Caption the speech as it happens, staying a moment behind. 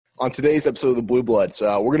On today's episode of the Blue Bloods,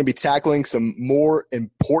 we're going to be tackling some more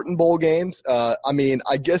important bowl games. I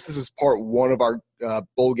guess this is part one of our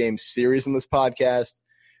bowl game series in this podcast.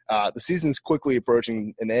 The season's quickly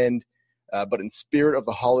approaching an end, but in spirit of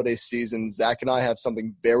the holiday season, Zach and I have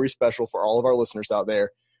something very special for all of our listeners out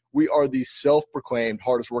there. We are the self-proclaimed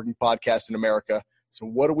hardest-working podcast in America. So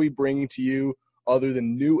what are we bringing to you other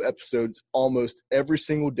than new episodes almost every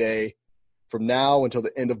single day from now until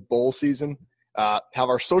the end of bowl season? Have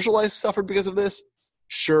our social lives suffered because of this?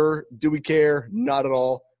 Sure. Do we care? Not at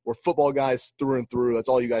all. We're football guys through and through. That's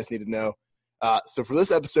all you guys need to know. So for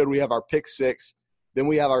this episode, we have our pick six. Then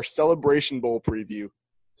we have our Celebration Bowl preview.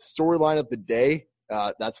 Storyline of the day.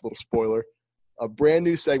 That's a little spoiler. A brand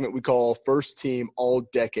new segment we call First Team All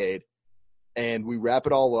Decade. And we wrap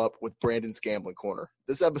it all up with Brandon's Gambling Corner.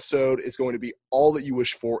 This episode is going to be all that you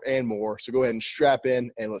wish for and more. So go ahead and strap in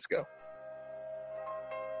and let's go.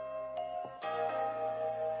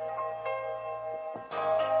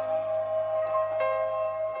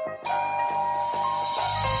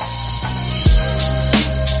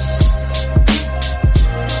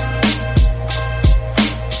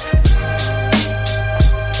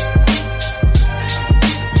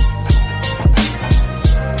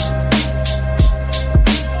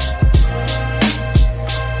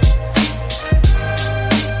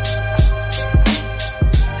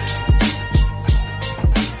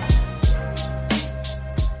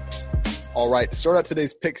 All right, to start out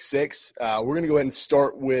today's pick six, we're going to go ahead and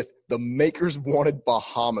start with the Makers Wanted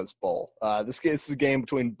Bahamas Bowl. This is a game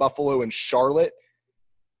between Buffalo and Charlotte.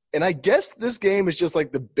 And I guess this game is just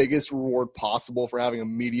like the biggest reward possible for having a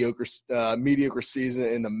mediocre season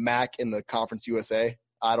in the MAC in the Conference USA.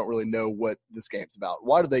 I don't really know what this game's about.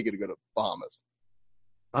 Why do they get to go to Bahamas?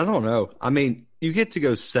 I don't know. I mean, you get to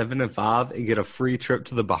go 7-5 and get a free trip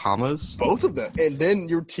to the Bahamas. Both of them. And then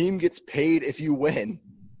your team gets paid if you win.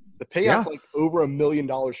 The payout's like over $1 million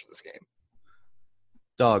for this game.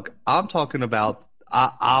 Dog, I'm talking about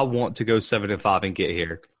I want to go 7-5 and get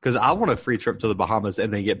here because I want a free trip to the Bahamas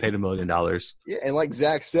and then get paid $1 million. Yeah, and like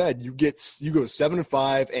Zach said, you go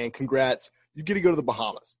 7-5 and congrats, you get to go to the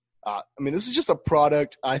Bahamas. This is just a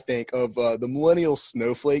product, I think, of the Millennial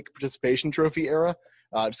Snowflake Participation Trophy era.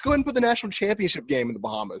 Just go ahead and put the national championship game in the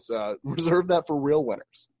Bahamas. Reserve that for real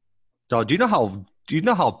winners. Dog, do you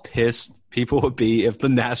know how pissed people would be if the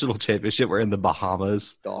national championship were in the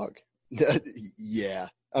Bahamas? Dog. Yeah.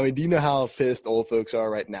 I mean, do you know how pissed old folks are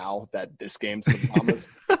right now that this game's in the Bahamas?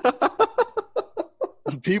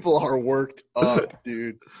 People are worked up,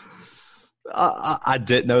 dude. I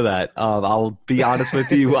didn't know that. I'll be honest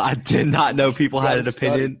with you. I did not know people had an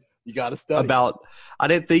opinion. You got to study. I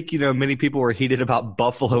didn't think, many people were heated about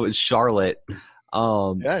Buffalo and Charlotte.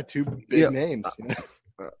 Two big names.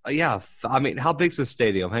 Yeah, I mean, how big's the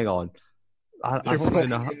stadium? Hang on. I don't even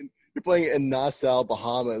know. You're playing in Nassau,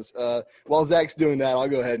 Bahamas. While Zach's doing that, I'll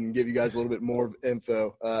go ahead and give you guys a little bit more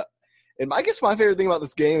info. And I guess my favorite thing about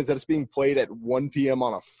this game is that it's being played at 1 p.m.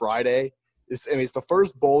 on a Friday. It's the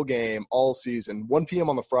first bowl game all season, 1 p.m.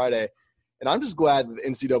 on the Friday. And I'm just glad that the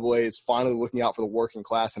NCAA is finally looking out for the working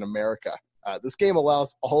class in America. This game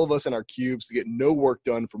allows all of us in our cubes to get no work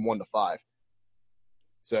done from 1 to 5.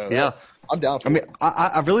 So yeah, I'm down for it.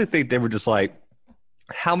 I really think they were just like,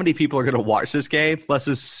 how many people are going to watch this game? Let's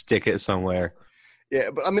just stick it somewhere.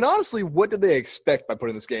 Yeah, but honestly, what did they expect by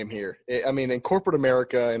putting this game here? In corporate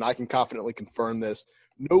America, and I can confidently confirm this,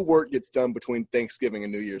 no work gets done between Thanksgiving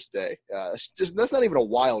and New Year's Day. That's not even a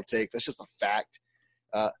wild take. That's just a fact.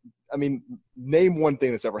 Name one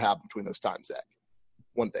thing that's ever happened between those times, Zach.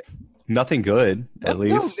 One thing. Nothing good, at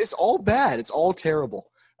least. No, it's all bad. It's all terrible.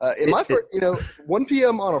 1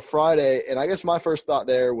 p.m. on a Friday, and I guess my first thought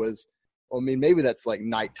there was, maybe that's like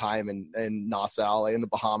nighttime in Nassau, in the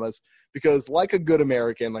Bahamas, because like a good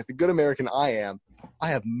American, like the good American I am, I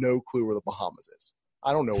have no clue where the Bahamas is.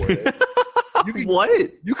 I don't know where it is.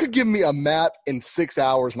 What? You could give me a map in 6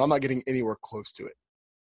 hours, and I'm not getting anywhere close to it.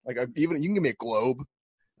 You can give me a globe.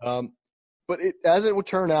 But as it would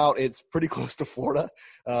turn out, it's pretty close to Florida,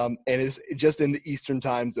 and it's just in the Eastern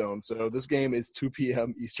time zone. So this game is 2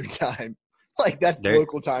 p.m. Eastern time. That's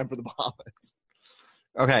local time for the Bahamas.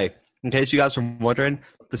 Okay, in case you guys were wondering,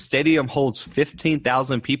 the stadium holds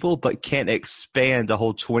 15,000 people but can't expand to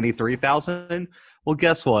hold 23,000. Well,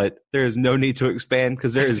 guess what? There is no need to expand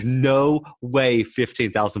because there is no way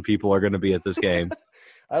 15,000 people are going to be at this game.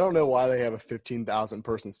 I don't know why they have a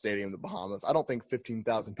 15,000-person stadium in the Bahamas. I don't think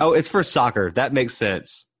 15,000 people. Oh, it's for soccer. That makes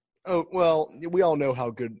sense. Oh, well, we all know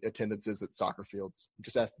how good attendance is at soccer fields.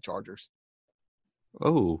 Just ask the Chargers.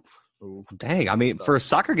 Oh, dang. For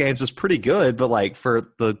soccer games, it's pretty good, but,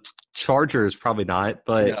 for the Chargers, probably not.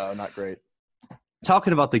 But no, not great.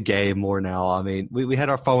 talking about the game more now. I mean, we had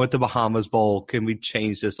our fun with the Bahamas Bowl. Can we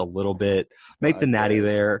change this a little bit? Make the natty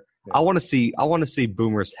there. Yeah. I want to see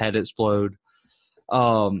Boomer's head explode.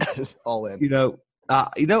 All in.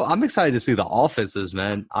 I'm excited to see the offenses,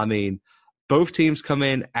 man. I mean, both teams come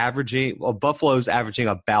in averaging. Well, Buffalo's averaging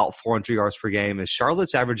about 400 yards per game, and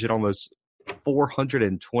Charlotte's averaging almost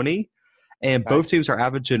 420. And both teams are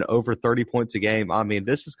averaging over 30 points a game. I mean,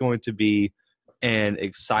 this is going to be and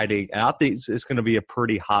exciting. And I think it's going to be a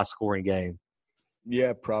pretty high-scoring game.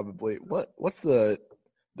 Yeah, probably. What's the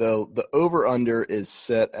over-under is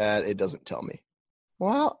set at, it doesn't tell me.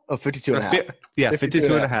 Well, 52 and a half. Yeah,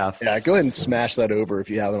 52 and a half. Yeah, go ahead and smash that over if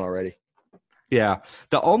you haven't already. Yeah.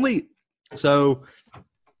 So,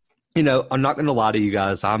 I'm not going to lie to you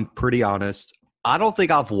guys. I'm pretty honest. I don't think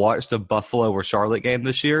I've watched a Buffalo or Charlotte game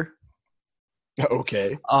this year.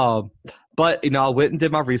 Okay. But, I went and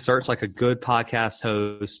did my research like a good podcast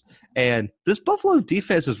host, and this Buffalo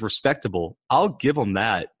defense is respectable. I'll give them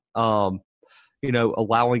that.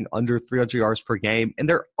 Allowing under 300 yards per game, and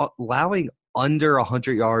they're allowing under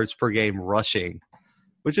 100 yards per game rushing,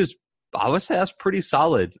 which is, I would say that's pretty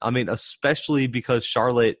solid. I mean, especially because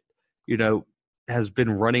Charlotte, has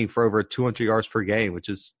been running for over 200 yards per game, which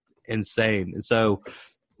is insane. And so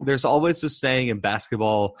there's always this saying in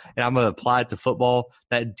basketball, and I'm going to apply it to football,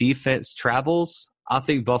 that defense travels. I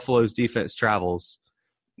think Buffalo's defense travels.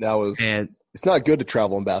 It's not good to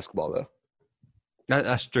travel in basketball, though.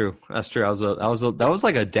 That's true. That's true. That was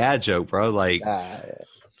like a dad joke, bro. Like,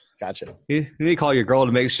 gotcha. You need to call your girl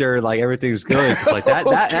to make sure like everything's good. Like that,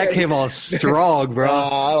 okay. that came off strong, bro.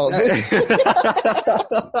 I don't.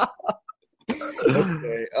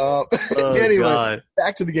 Okay. Anyway, God.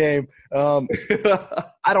 Back to the game.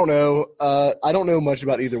 I don't know. I don't know much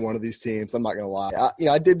about either one of these teams. I'm not gonna lie.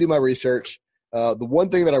 I did do my research. The one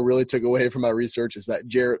thing that I really took away from my research is that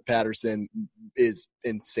Jarrett Patterson is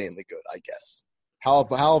insanely good. I guess. How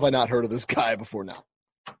have I not heard of this guy before now?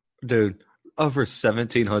 Dude, over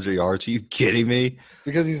 1,700 yards. Are you kidding me?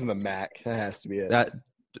 Because he's in the MAC. That has to be it.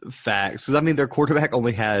 Facts. Because, their quarterback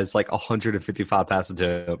only has, 155 pass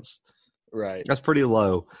attempts. Right. That's pretty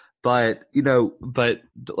low. But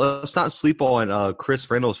let's not sleep on Chris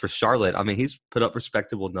Reynolds for Charlotte. He's put up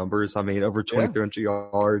respectable numbers. Over 2,300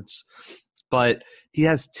 yards. But he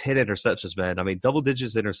has 10 interceptions, man. Double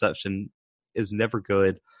digits interception is never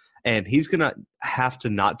good. And he's going to have to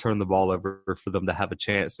not turn the ball over for them to have a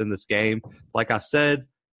chance in this game. Like I said,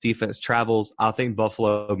 defense travels. I think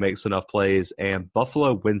Buffalo makes enough plays, and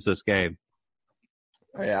Buffalo wins this game.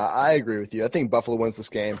 Yeah, I agree with you. I think Buffalo wins this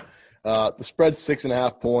game. The spread's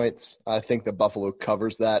 6.5 points. I think that Buffalo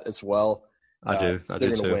covers that as well. I do.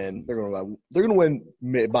 They're going to win. They're going to win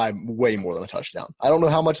by way more than a touchdown. I don't know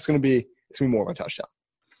how much it's going to be. It's going to be more than a touchdown.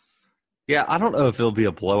 Yeah, I don't know if it'll be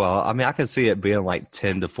a blowout. I can see it being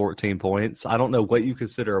 10 to 14 points. I don't know what you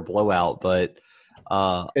consider a blowout, but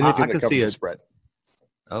I can see it. Spread.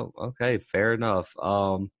 Oh, okay, fair enough.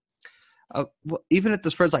 Even if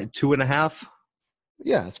the spread's 2.5.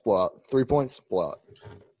 Yeah, it's blowout. 3 points, blowout.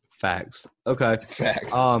 Facts. Okay.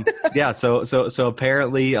 Facts. Yeah. So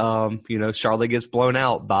apparently, Charlotte gets blown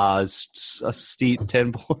out by a steep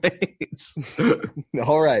 10 points.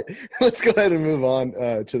 All right, let's go ahead and move on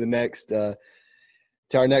to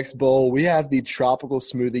our next bowl. We have the Tropical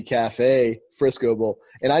Smoothie Cafe Frisco Bowl,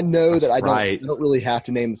 and I know that I don't really have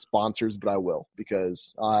to name the sponsors, but I will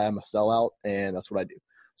because I am a sellout, and that's what I do.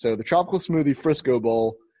 So the Tropical Smoothie Frisco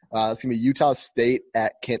Bowl. It's going to be Utah State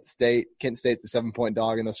at Kent State. Kent State's the 7-point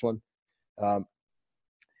dog in this one.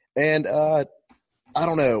 And I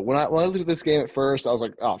don't know. When I looked at this game at first, I was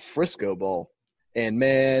like, oh, Frisco Bowl. And,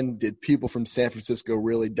 man, did people from San Francisco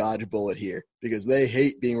really dodge a bullet here because they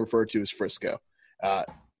hate being referred to as Frisco.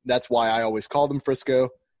 That's why I always call them Frisco,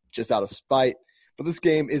 just out of spite. But this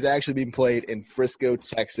game is actually being played in Frisco,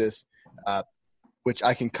 Texas, which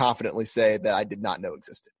I can confidently say that I did not know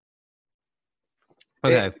existed.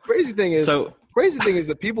 Okay. And the crazy thing is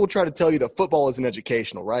that people try to tell you that football isn't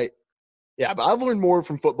educational, right? Yeah, but I've learned more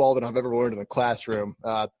from football than I've ever learned in a classroom.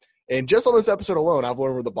 And just on this episode alone, I've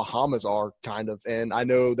learned where the Bahamas are, kind of, and I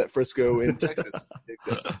know that Frisco in Texas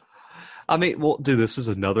exists. Dude, this is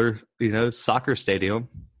another, soccer stadium.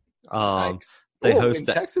 They host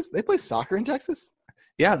Texas. They play soccer in Texas.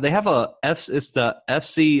 Yeah, they have it's the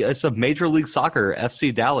FC. It's a Major League Soccer,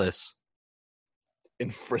 FC Dallas. In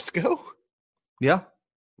Frisco? Yeah.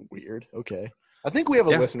 Weird. Okay. I think we have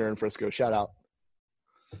a listener in Frisco. Shout out.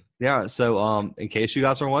 Yeah. So, in case you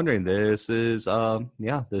guys are wondering, this is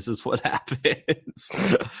what happens.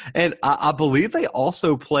 And I believe they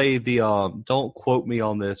also play the, don't quote me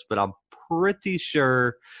on this, but I'm pretty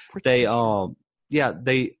sure they yeah,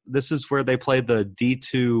 this is where they play the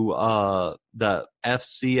D2, the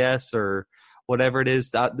FCS or whatever it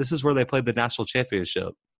is. This is where they play the national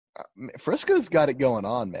championship. Frisco's got it going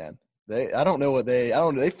on, man. I don't know.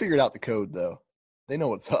 They figured out the code though. They know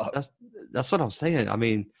what's up. That's what I'm saying. I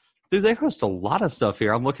mean, dude, they host a lot of stuff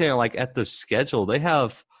here. I'm looking at the schedule. They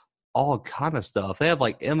have all kind of stuff. They have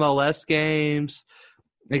like MLS games.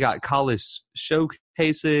 They got college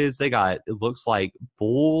showcases. They got, it looks like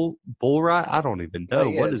bull ride. I don't even know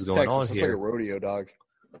what is going on here. It's like a rodeo, dog.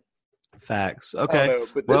 Facts. Okay.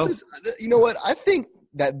 But this is, you know what? I think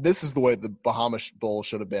that this is the way the Bahamas Bowl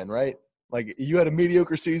should have been, right? Like you had a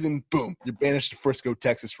mediocre season, boom, you're banished to Frisco,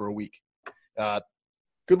 Texas for a week.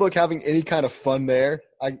 Good luck having any kind of fun there,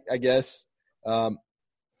 I guess. But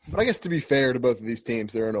I guess to be fair to both of these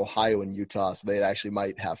teams, they're in Ohio and Utah, so they actually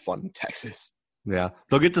might have fun in Texas. Yeah,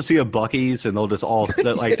 they'll get to see a Buc-ee's, and they'll just all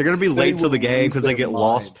they're going to be late to the game because they get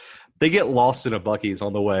lost. They get lost in a Buc-ee's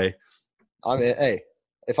on the way. I mean, hey,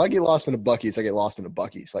 if I get lost in a Buc-ee's, I get lost in a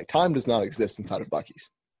Buc-ee's. Like time does not exist inside of Buc-ee's.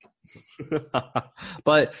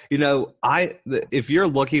 But if you're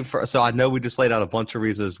looking for, so I know we just laid out a bunch of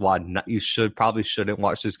reasons why you probably shouldn't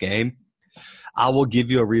watch this game. I will give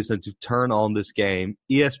you a reason to turn on this game.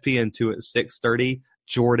 ESPN2 at 6:30.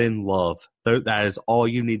 Jordan Love. That is all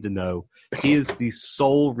you need to know. He is the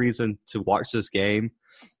sole reason to watch this game.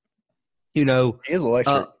 You know, he is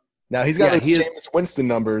electric. Now he's got Jameis Winston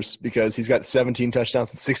numbers because he's got 17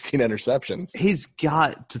 touchdowns and 16 interceptions. He's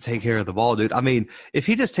got to take care of the ball, dude. I mean, if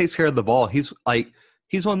he just takes care of the ball, he's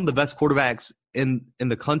one of the best quarterbacks in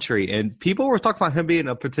the country. And people were talking about him being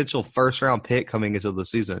a potential first-round pick coming into the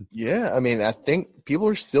season. Yeah, I mean, I think people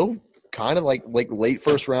are still kind of like late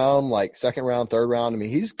first round, like second round, third round. I mean,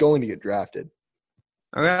 he's going to get drafted.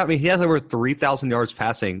 I mean, he has over 3,000 yards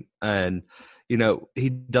passing, and you know he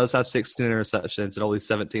does have 16 interceptions and only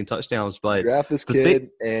 17 touchdowns. But draft this kid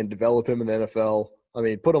and develop him in the NFL. I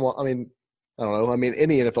mean, put him on. I mean, I don't know. I mean,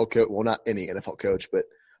 any NFL coach. Well, not any NFL coach, but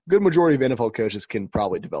a good majority of NFL coaches can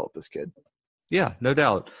probably develop this kid. Yeah, no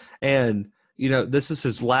doubt. And you know, this is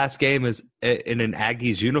his last game as in an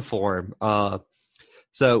Aggies uniform.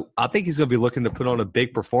 So I think he's going to be looking to put on a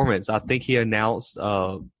big performance. I think he announced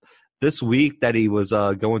this week that he was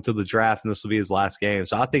going to the draft, and this will be his last game.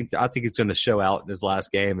 So I think he's going to show out in his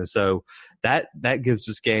last game, and so that gives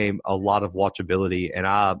this game a lot of watchability. And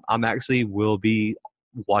I'm actually will be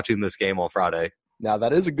watching this game on Friday. Now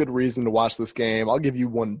that is a good reason to watch this game. I'll give you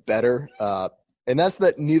one better, and that's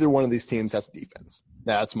that neither one of these teams has defense.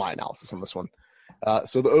 Now, that's my analysis on this one.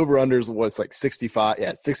 So the over/under is what's like 65. Yeah,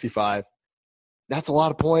 it's 65. That's a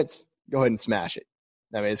lot of points. Go ahead and smash it.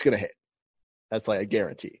 I mean, it's going to hit. That's like a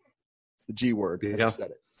guarantee. It's the G word. I just said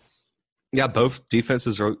it. Yeah, both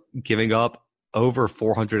defenses are giving up over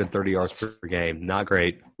 430 yards per game. Not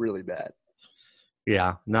great. Really bad.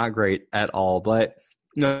 Yeah, not great at all. But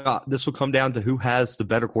this will come down to who has the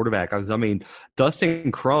better quarterback. I mean,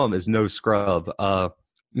 Dustin Crum is no scrub.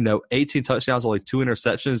 18 touchdowns, only 2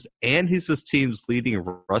 interceptions, and he's this team's leading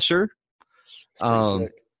rusher.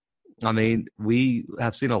 Sick. I mean, we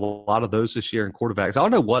have seen a lot of those this year in quarterbacks. I don't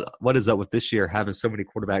know what is up with this year having so many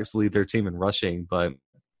quarterbacks lead their team in rushing, but it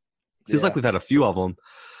seems like we've had a few of them.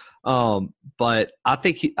 But I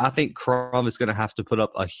think Crum is going to have to put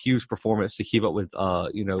up a huge performance to keep up with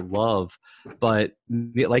Love. But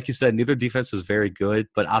like you said, neither defense is very good.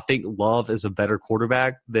 But I think Love is a better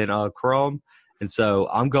quarterback than Crum, and so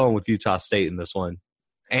I'm going with Utah State in this one,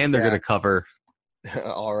 and they're going to cover.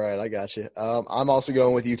 All right, I got you. I'm also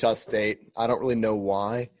going with Utah State. I don't really know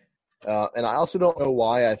why. And I also don't know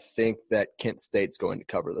why I think that Kent State's going to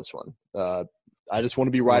cover this one. I just want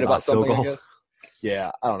to be right about something, I guess.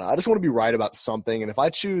 Yeah, I don't know. I just want to be right about something. And if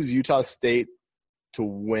I choose Utah State to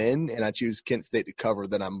win and I choose Kent State to cover,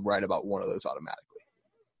 then I'm right about one of those automatically.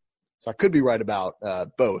 So I could be right about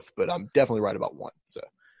both, but I'm definitely right about one. So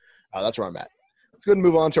that's where I'm at. Let's go ahead and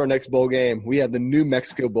move on to our next bowl game. We have the New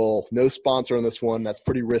Mexico Bowl. No sponsor on this one. That's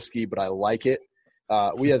pretty risky, but I like it.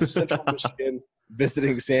 We have Central Michigan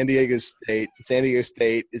visiting San Diego State. San Diego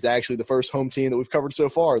State is actually the first home team that we've covered so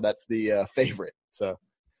far. That's the favorite. So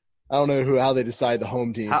I don't know how they decide the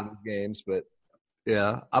home team in these games, but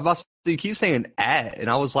yeah, you keep saying "at,"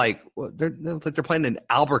 and I was like, well, they're playing in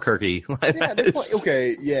Albuquerque.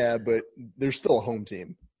 Yeah, but they're still a home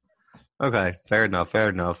team. Okay, fair enough.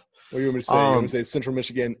 What do you want me to say? You want me to say Central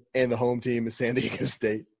Michigan and the home team is San Diego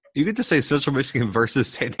State? You could just say Central Michigan versus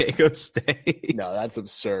San Diego State. No, that's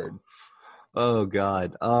absurd. Oh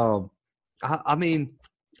God. I mean,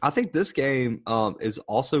 I think this game is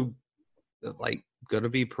also like going to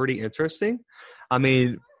be pretty interesting. I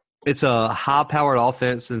mean, It's a high-powered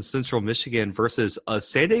offense in Central Michigan versus a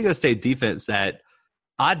San Diego State defense that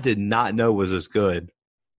I did not know was as good.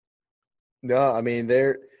 No, I mean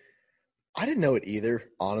I didn't know it either,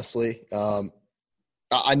 honestly.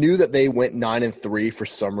 I knew that they went 9-3 for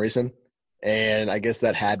some reason, and I guess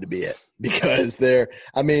that had to be it because their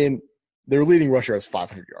leading rusher has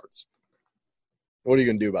 500 yards. What are you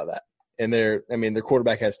going to do about that? And their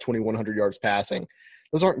quarterback has 2,100 yards passing.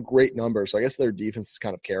 Those aren't great numbers, so I guess their defense is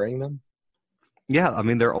kind of carrying them. Yeah, I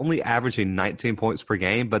mean they're only averaging 19 points per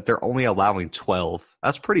game, but they're only allowing 12.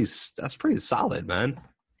 That's pretty solid, man.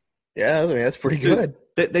 Yeah, I mean that's pretty good.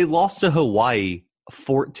 They lost to Hawaii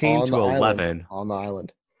 14-11 on the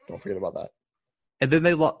island. Don't forget about that. And then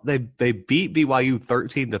they beat BYU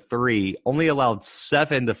 13-3. Only allowed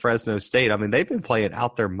 7 to Fresno State. I mean they've been playing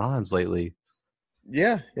out their minds lately.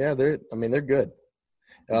 Yeah, they're good.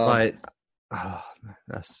 But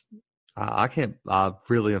I can't. I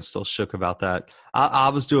really am still shook about that. I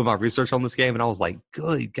was doing my research on this game and I was like,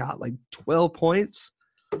 good God, like 12 points.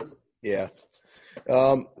 Yeah.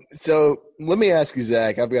 So let me ask you,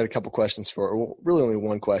 Zach, I've got a couple questions really only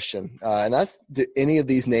one question. And that's, do any of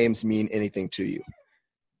these names mean anything to you?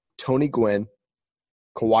 Tony Gwynn,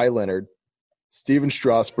 Kawhi Leonard, Steven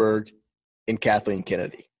Strasburg, and Kathleen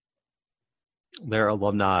Kennedy. They're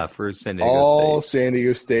alumni for San Diego All State. San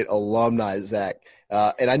Diego State alumni, Zach.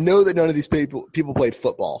 And I know that none of these people played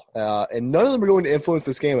football. And none of them are going to influence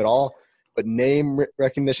this game at all. But name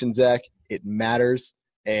recognition, Zach, it matters.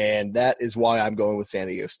 And that is why I'm going with San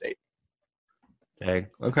Diego State. Dang.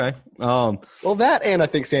 Okay. Well, that and I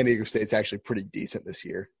think San Diego State's actually pretty decent this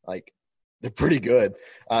year. Like, they're pretty good.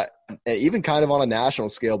 Even kind of on a national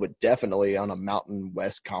scale, but definitely on a Mountain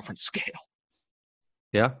West Conference scale.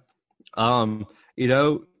 Yeah. I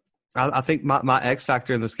think my X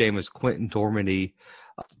factor in this game is Quentin Dormady,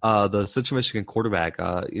 the Central Michigan quarterback.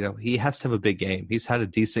 He has to have a big game. He's had a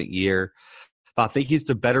decent year. But I think he's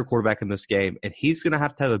the better quarterback in this game, and he's going to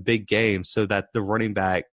have a big game so that the running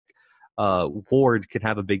back, Ward, can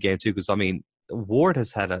have a big game too. Because, Ward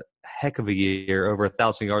has had a heck of a year, over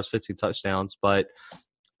 1,000 yards, 15 touchdowns. But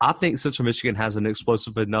I think Central Michigan has an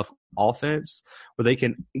explosive enough offense where they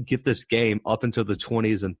can get this game up into the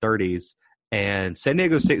 20s and 30s. And San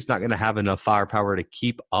Diego State's not going to have enough firepower to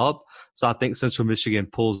keep up. So I think Central Michigan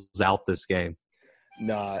pulls out this game.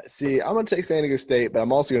 Nah, see, I'm going to take San Diego State, but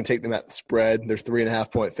I'm also going to take them at the spread. They're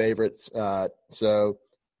 3.5-point favorites. So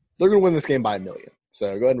they're going to win this game by 1 million.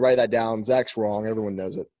 So go ahead and write that down. Zach's wrong. Everyone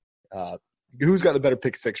knows it. Who's got the better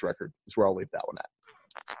pick six record is where I'll leave that one at.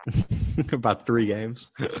 About 3 games.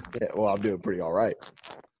 Yeah, well, I'm doing pretty all right.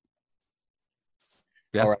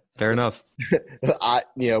 Yeah, all right. Fair enough.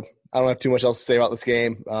 I don't have too much else to say about this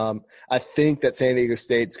game. I think that San Diego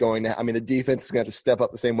State's going to – the defense is going to have to step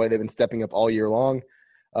up the same way they've been stepping up all year long.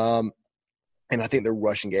 And I think their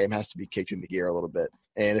rushing game has to be kicked into gear a little bit.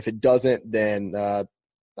 And if it doesn't, then,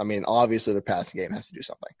 obviously their passing game has to do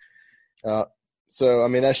something.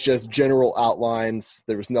 That's just general outlines.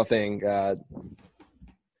 There was nothing I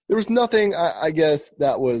guess,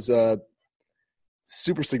 that was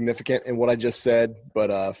super significant in what I just said.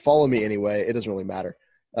 But follow me anyway. It doesn't really matter.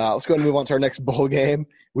 Let's go ahead and move on to our next bowl game.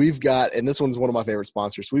 We've got, and this one's one of my favorite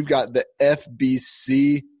sponsors, we've got the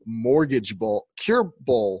FBC Mortgage Bowl, Cure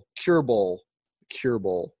Bowl.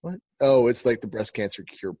 What? Oh, it's like the breast cancer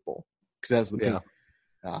cure bowl because it has the pink.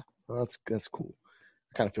 Well, that's cool.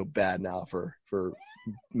 I kind of feel bad now for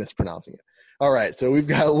mispronouncing it. All right, so we've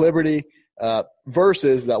got Liberty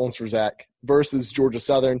versus, that one's for Zach, versus Georgia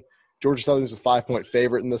Southern. Georgia Southern's a 5-point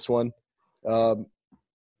favorite in this one.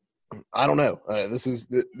 I don't know. This is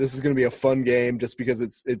going to be a fun game just because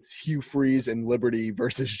it's Hugh Freeze and Liberty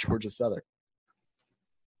versus Georgia Southern.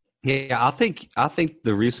 Yeah, I think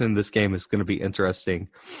the reason this game is going to be interesting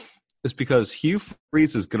is because Hugh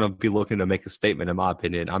Freeze is going to be looking to make a statement, in my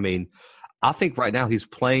opinion. I think right now he's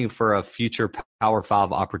playing for a future Power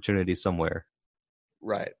 5 opportunity somewhere.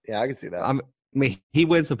 Right. Yeah, I can see that. He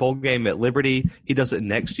wins a bowl game at Liberty. He does it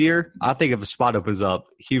next year. I think if a spot opens up,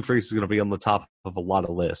 Hugh Freeze is going to be on the top of a lot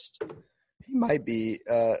of lists. He might be.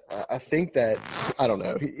 I think that, I don't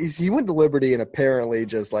know. He went to Liberty and apparently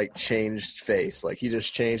just like changed face. Like he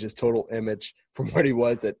just changed his total image from what he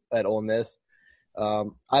was at Ole Miss. I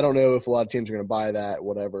don't know if a lot of teams are going to buy that,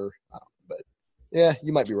 whatever. But yeah,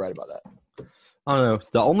 you might be right about that. I don't know.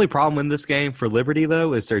 The only problem in this game for Liberty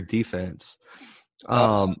though is their defense.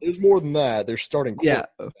 There's more than that. They're starting.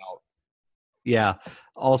 Yeah.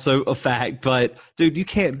 Also a fact, but dude, you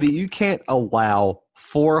can't allow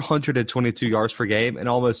 422 yards per game and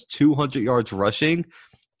almost 200 yards rushing,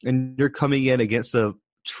 and you're coming in against a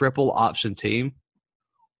triple option team.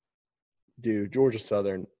 Dude, Georgia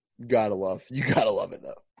Southern, You gotta love it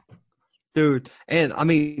though. Dude. And I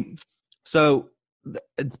mean, so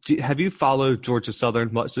have you followed Georgia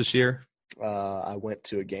Southern much this year? I went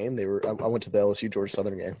to a game. I went to the LSU Georgia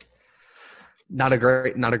Southern game. Not a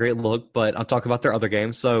great look, but I'll talk about their other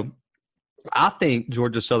games. So I think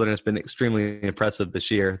Georgia Southern has been extremely impressive this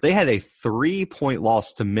year. They had a 3-point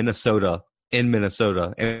loss to Minnesota in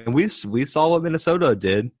Minnesota, and we saw what Minnesota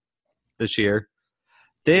did this year.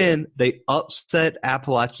 Then they upset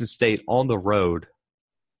Appalachian State on the road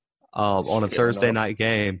on a Thursday night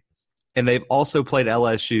game, and they've also played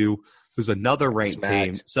LSU, who's another ranked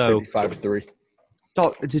team. So 55-3.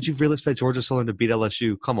 Did you really expect Georgia Southern to beat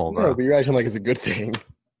LSU? Come on, bro. No, but you're acting like it's a good thing.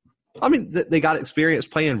 I mean, they got experience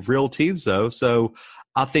playing real teams, though. So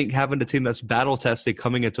I think having a team that's battle-tested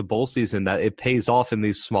coming into bowl season, that it pays off in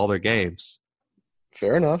these smaller games.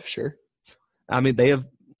 Fair enough, sure. I mean,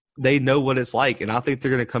 they know what it's like, and I think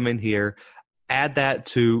they're going to come in here, add that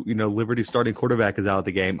to, Liberty's starting quarterback is out of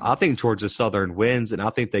the game. I think Georgia Southern wins, and I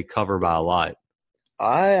think they cover by a lot.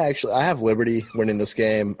 I have Liberty winning this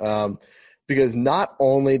game. Because not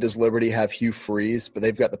only does Liberty have Hugh Freeze, but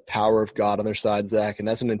they've got the power of God on their side, Zach, and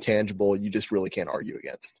that's an intangible you just really can't argue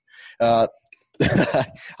against. I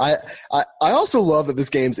also love that this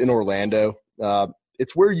game's in Orlando.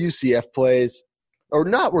 It's where UCF plays, or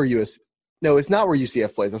not where No, it's not where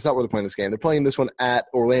UCF plays. That's not where they're playing this game. They're playing this one at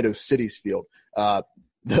Orlando City's field,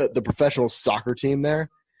 the professional soccer team there.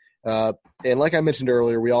 And like I mentioned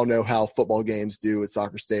earlier, we all know how football games do at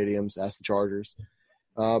soccer stadiums. Ask the Chargers.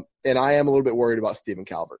 And I am a little bit worried about Stephen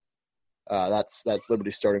Calvert. That's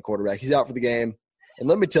Liberty's starting quarterback. He's out for the game. And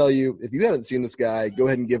let me tell you, if you haven't seen this guy, go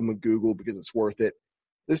ahead and give him a Google because it's worth it.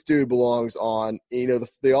 This dude belongs on,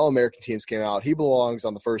 the All-American teams came out. He belongs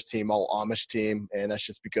on the first team, All-Amish team, and that's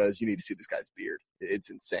just because you need to see this guy's beard.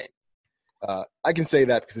 It's insane. I can say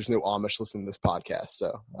that because there's no Amish listening to this podcast,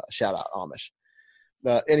 so shout out Amish.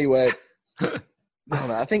 Anyway, I don't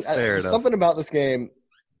know. I think something about this game,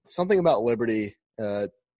 something about Liberty –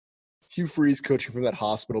 Hugh Freeze coaching from that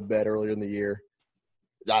hospital bed earlier in the year.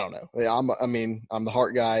 I don't know. I'm the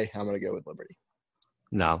heart guy. I'm going to go with Liberty.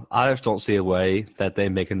 No, I just don't see a way that they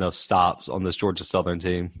make enough stops on this Georgia Southern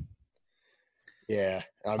team. Yeah,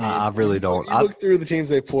 I really don't. You look through the teams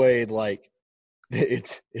they played, like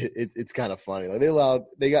it's kind of funny. Like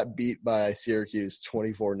they got beat by Syracuse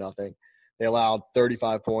 24-0. They allowed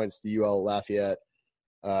 35 points to UL Lafayette.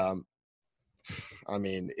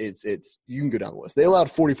 It's you can go down the list. They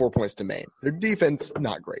allowed 44 points to Maine. Their defense,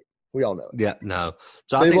 not great. We all know it. Yeah, no.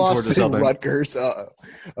 So they I think lost Georgia to Southern. Rutgers. I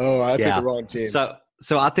picked the wrong team.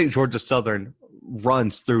 So I think Georgia Southern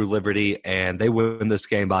runs through Liberty, and they win this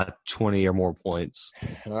game by 20 or more points.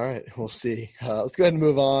 All right, we'll see. Let's go ahead and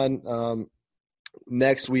move on.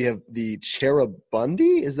 Next, we have the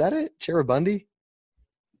Cherubundi. Is that it? Cherubundi?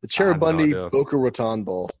 The Cherubundi Boca Raton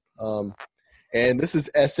Bowl. And this is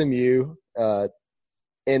SMU.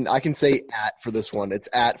 And I can say for this one. It's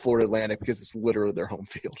at Florida Atlantic because it's literally their home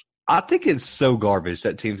field. I think it's so garbage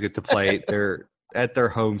that teams get to play at their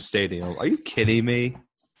home stadium. Are you kidding me?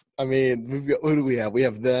 I mean, who do we have? We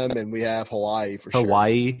have them and we have Hawaii for sure.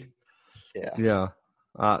 Hawaii? Yeah.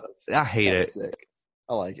 I hate it. Sick.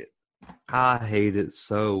 I like it. I hate it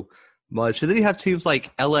so much. And then you have teams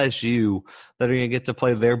like LSU that are going to get to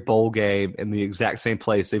play their bowl game in the exact same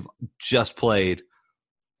place they've just played.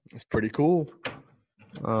 It's pretty cool.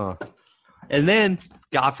 And then,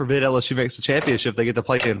 God forbid, LSU makes the championship. They get to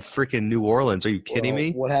play in freaking New Orleans. Are you kidding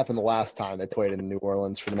me? What happened the last time they played in New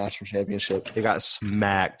Orleans for the national championship? They got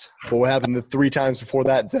smacked. But what happened the 3 times before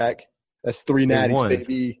that, Zach? That's 3 natties,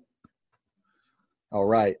 baby. All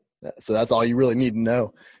right. So that's all you really need to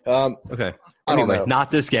know. Okay. Anyway,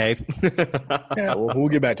 not this game. Yeah, we'll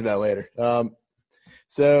get back to that later.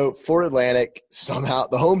 So Florida Atlantic, somehow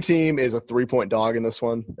the home team is a 3-point dog in this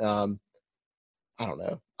one. I don't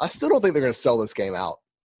know. I still don't think they're going to sell this game out.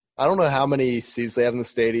 I don't know how many seats they have in the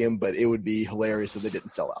stadium, but it would be hilarious if they didn't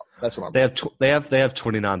sell out. That's what I'm thinking. They have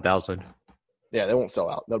 29,000. Yeah, they won't sell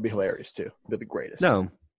out. That'll be hilarious too. They're the greatest. No,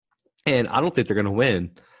 and I don't think they're going to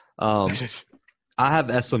win. I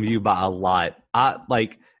have SMU by a lot.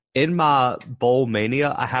 In my bowl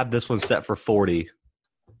mania, I have this one set for 40.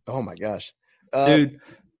 Oh my gosh, dude!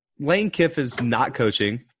 Lane Kiffin's not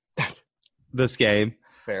coaching this game.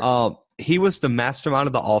 Fair. He was the mastermind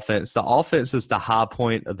of the offense. The offense is the high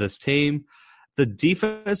point of this team. The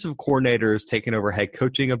defensive coordinator is taking over head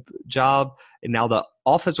coaching job, and now the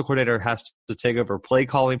offensive coordinator has to take over play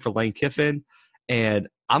calling for Lane Kiffin. And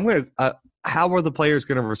I'm going to how are the players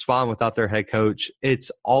going to respond without their head coach?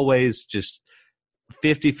 It's always just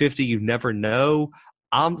 50-50. You never know.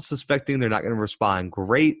 I'm suspecting they're not going to respond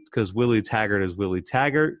great because Willie Taggart is Willie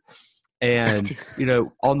Taggart. And,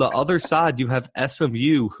 on the other side, you have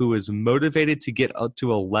SMU, who is motivated to get up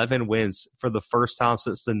to 11 wins for the first time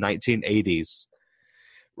since the 1980s.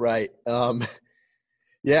 Right.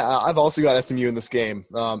 Yeah, I've also got SMU in this game.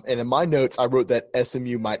 And in my notes, I wrote that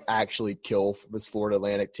SMU might actually kill this Florida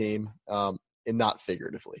Atlantic team, and not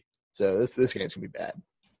figuratively. So this game's going to be bad.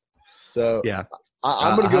 So yeah,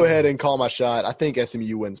 I'm going to go ahead and call my shot. I think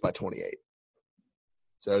SMU wins by 28.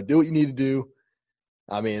 So do what you need to do.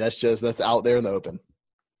 I mean, that's out there in the open.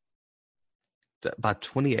 By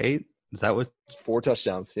 28? Is that what? 4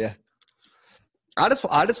 touchdowns, yeah. I just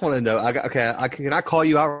want to know. Can I call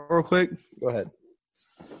you out real quick? Go ahead.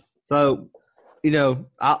 So,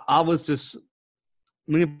 I was just –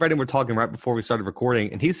 me and Brendan were talking right before we started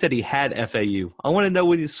recording, and he said he had FAU. I want to know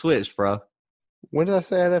when you switched, bro. When did I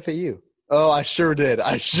say I had FAU? Oh, I sure did.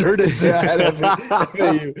 I sure did say I had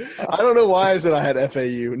FAU. I don't know why I said I had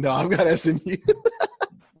FAU. No, I've got SMU.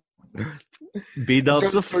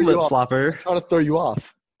 B-Dub's a flip-flopper. Trying to throw you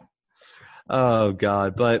off. Oh,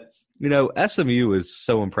 God. But, SMU is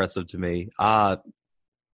so impressive to me. I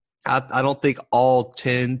don't think all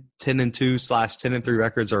 10-2 / 10-3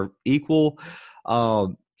 records are equal.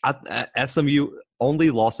 SMU only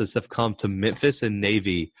losses have come to Memphis and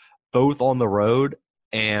Navy, both on the road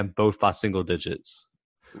and both by single digits.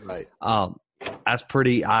 Right. That's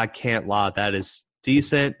pretty. I can't lie. That is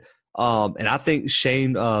decent. And I think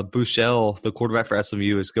Shane Buechele, the quarterback for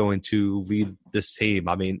SMU, is going to lead this team.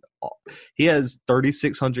 I mean, he has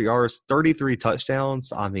 3,600 yards, 33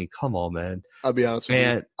 touchdowns. I mean, come on, man. I'll be honest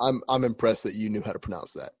with you. I'm impressed that you knew how to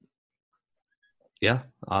pronounce that. Yeah,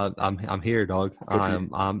 I'm here, dog.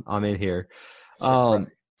 I'm in here. But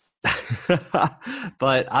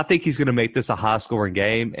I think he's going to make this a high-scoring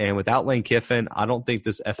game. And without Lane Kiffin, I don't think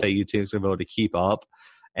this FAU team is going to be able to keep up.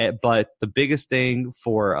 But the biggest thing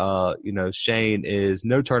for Shane is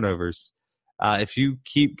no turnovers. If you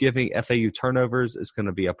keep giving FAU turnovers, it's going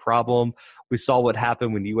to be a problem. We saw what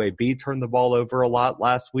happened when UAB turned the ball over a lot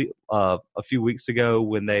last week, a few weeks ago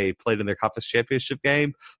when they played in their conference championship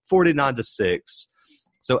game, 49-6.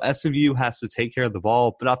 So SMU has to take care of the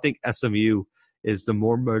ball, but I think SMU is the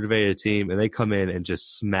more motivated team, and they come in and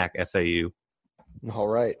just smack FAU. All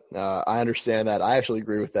right. I understand that. I actually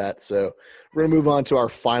agree with that. So we're going to move on to our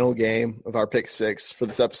final game of our Pick 6 for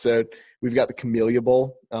this episode. We've got the Camellia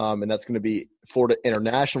Bowl, and that's going to be Florida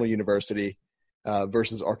International University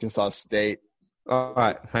versus Arkansas State. All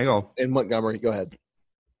right. Hang on. In Montgomery. Go ahead.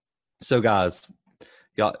 So, guys,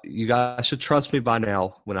 you guys should trust me by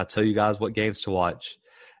now when I tell you guys what games to watch.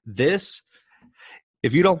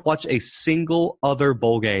 If you don't watch a single other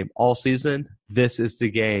bowl game all season, this is the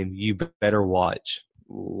game you better watch.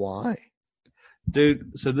 Why?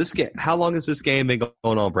 Dude, so this game, how long has this game been going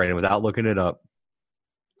on, Brandon, without looking it up?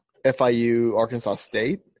 FIU, Arkansas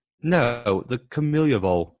State? No, the Camellia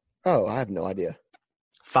Bowl. Oh, I have no idea.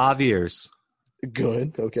 5 years.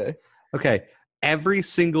 Good. Okay. Okay. Every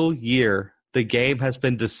single year, the game has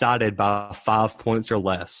been decided by 5 points or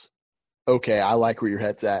less. Okay, I like where your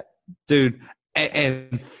head's at. Dude,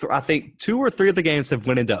 and I think 2 or 3 of the games have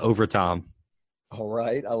went into overtime. All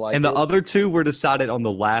right, I like it. And the other 2 were decided on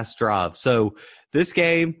the last drive. So this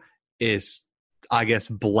game is, I guess,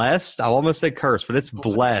 blessed. I almost said cursed, but it's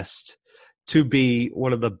blessed to be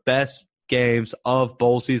one of the best games of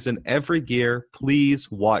bowl season every year.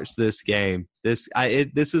 Please watch this game. This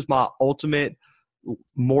is my ultimate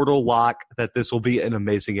mortal lock that this will be an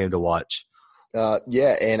amazing game to watch.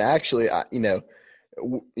 Yeah, and actually,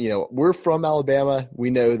 we're from Alabama. We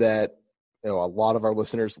know that a lot of our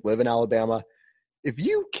listeners live in Alabama. If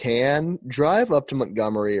you can, drive up to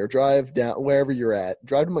Montgomery or drive down wherever you're at.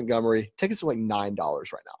 Drive to Montgomery. Tickets are like $9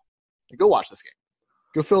 right now. Go watch this game.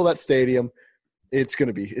 Go fill that stadium. It's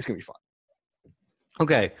gonna be fun.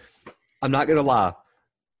 Okay, I'm not gonna lie.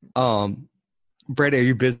 Brady, are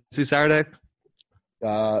you busy Saturday?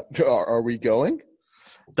 Are we going?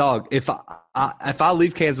 Dog, if I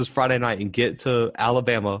leave Kansas Friday night and get to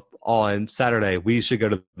Alabama on Saturday, we should go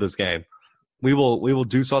to this game. We will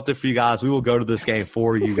do something for you guys. We will go to this game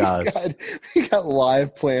for you guys. We got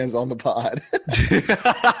live plans on the pod.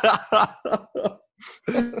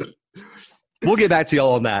 We'll get back to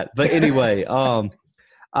y'all on that. But anyway, and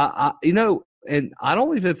I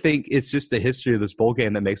don't even think it's just the history of this bowl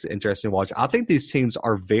game that makes it interesting to watch. I think these teams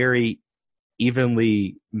are very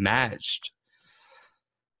evenly matched.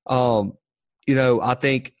 I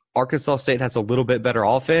think Arkansas State has a little bit better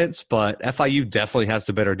offense, but FIU definitely has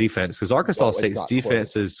the better defense because Arkansas State's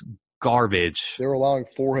defense is garbage. They're allowing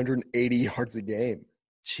 480 yards a game.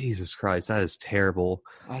 Jesus Christ, that is terrible.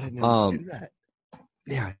 I didn't know they do that.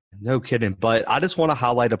 Yeah, no kidding. But I just want to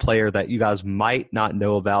highlight a player that you guys might not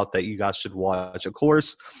know about that you guys should watch. Of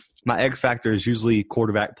course, my X factor is usually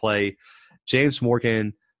quarterback play. James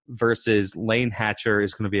Morgan versus Lane Hatcher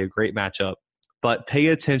is going to be a great matchup. But pay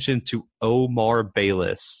attention to Omar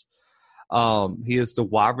Bayless. He is the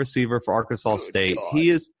wide receiver for Arkansas State.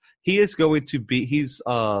 God. He is going to be – he's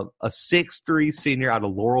a 6'3" senior out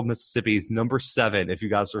of Laurel, Mississippi. He's number 7 if you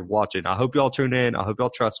guys are watching. I hope y'all tune in. I hope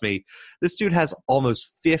y'all trust me. This dude has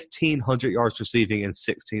almost 1,500 yards receiving and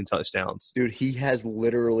 16 touchdowns. Dude, he has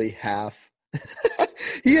literally half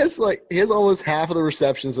 – he has almost half of the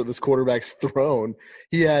receptions that this quarterback's thrown.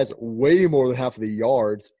 He has way more than half of the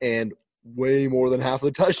yards and way more than half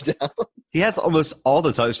of the touchdowns. He has almost all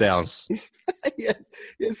the touchdowns. he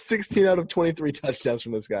has 16 out of 23 touchdowns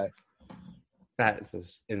from this guy. That is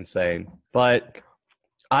just insane. But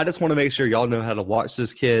I just want to make sure y'all know how to watch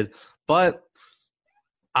this kid. But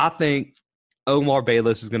I think Omar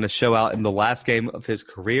Bayless is going to show out in the last game of his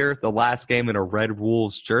career, the last game in a Red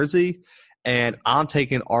Wolves jersey. And I'm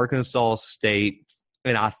taking Arkansas State,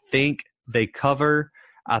 and I think they cover.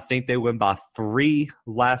 I think they win by 3.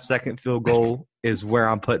 Last-second field goal is where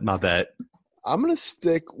I'm putting my bet. I'm going to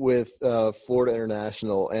stick with Florida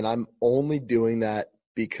International, and I'm only doing that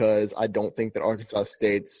because I don't think that Arkansas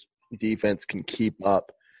State's defense can keep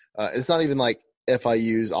up. It's not even like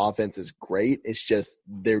FIU's offense is great. It's just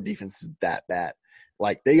their defense is that bad.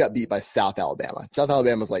 Like, they got beat by South Alabama. South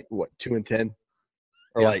Alabama's like, what, 2-10?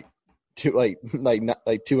 Or Yeah.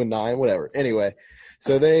 2-9, whatever. Anyway,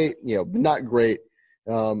 so they, not great.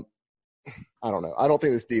 I don't know. I don't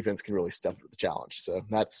think this defense can really step up to the challenge. So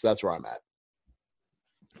that's where I'm at.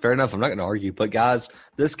 Fair enough. I'm not going to argue. But, guys,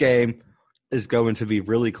 this game is going to be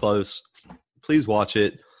really close. Please watch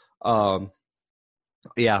it. And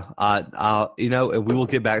we will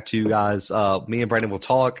get back to you guys. Me and Brandon will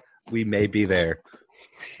talk. We may be there.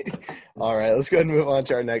 All right, let's go ahead and move on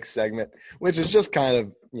to our next segment, which is just kind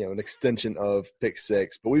of, an extension of Pick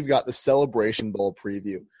 6. But we've got the Celebration Bowl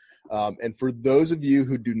preview. And for those of you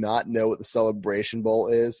who do not know what the Celebration Bowl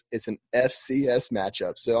is, it's an FCS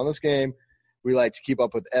matchup. So on this game, we like to keep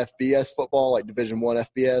up with FBS football, like Division I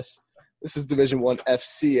FBS. This is Division I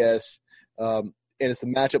FCS, and it's the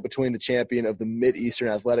matchup between the champion of the Mid-Eastern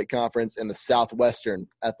Athletic Conference and the Southwestern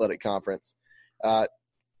Athletic Conference.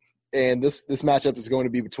 And this matchup is going to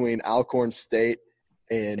be between Alcorn State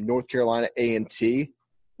and North Carolina A&T.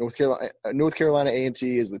 North Carolina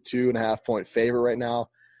A&T is the 2.5-point favorite right now.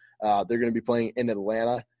 They're going to be playing in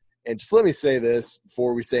Atlanta. And just let me say this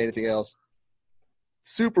before we say anything else.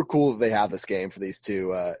 Super cool that they have this game for these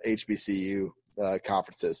two HBCU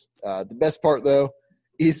conferences. The best part, though,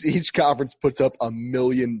 is each conference puts up $1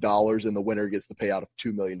 million and the winner gets the payout of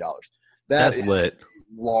 $2 million. That's is lit. A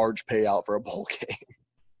large payout for a bowl game.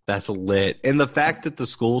 That's lit. And the fact that the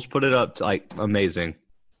schools put it up, amazing.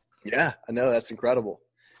 Yeah, I know. That's incredible.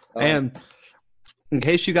 And in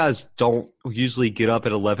case you guys don't usually get up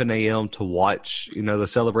at 11 a.m. to watch, the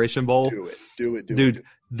Celebration Bowl. Do it. Dude,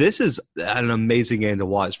 this is an amazing game to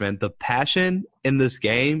watch, man. The passion in this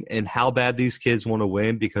game and how bad these kids want to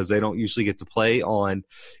win because they don't usually get to play on,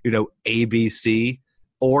 ABC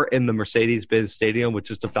or in the Mercedes-Benz Stadium,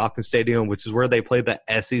 which is the Falcon Stadium, which is where they play the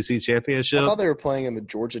SEC championship. I thought they were playing in the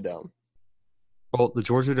Georgia Dome. Well, the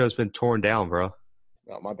Georgia Dome's been torn down, bro.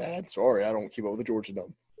 Oh, my bad. Sorry, I don't keep up with the Georgia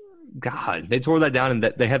Dome. God, they tore that down, and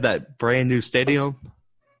they had that brand new stadium.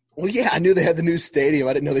 Well, yeah, I knew they had the new stadium.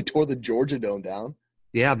 I didn't know they tore the Georgia Dome down.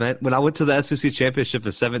 Yeah, man. When I went to the SEC championship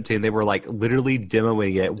in 2017, they were literally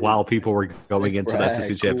demoing it while people were going into the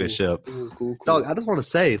SEC championship. Cool. Dog, I just want to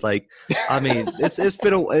say, it's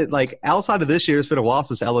been outside of this year, it's been a while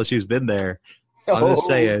since LSU's been there. I'm just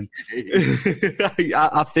saying.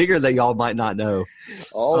 I figured that y'all might not know.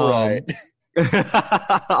 All right.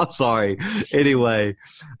 I'm sorry. Anyway,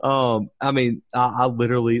 I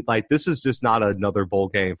literally this is just not another bowl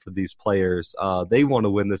game for these players. They want to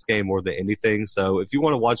win this game more than anything. So if you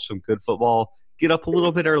want to watch some good football, get up a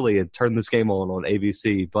little bit early and turn this game on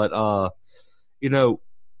ABC. But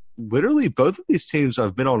literally both of these teams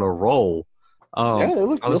have been on a roll. They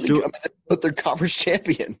look really good. But they're conference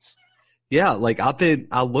champions. Yeah, I did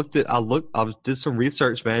some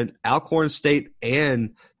research, man. Alcorn State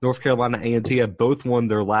and North Carolina A&T have both won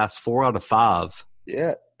their last 4 out of 5.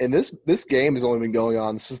 Yeah, and this game has only been going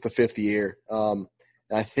on. This is the 5th year. And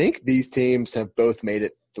I think these teams have both made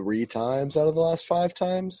it 3 times out of the last 5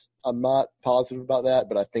 times. I'm not positive about that,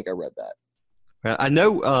 but I think I read that. I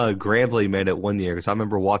know Grambling made it 1 year because I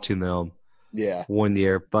remember watching them. Yeah, 1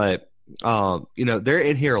 year, but. They're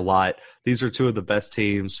in here a lot. These are 2 of the best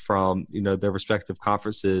teams from, their respective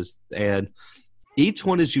conferences. And Each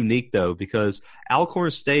one is unique, though, because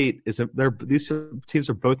Alcorn State these teams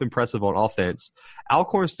are both impressive on offense.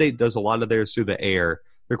 Alcorn State does a lot of theirs through the air.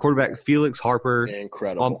 Their quarterback, Felix Harper,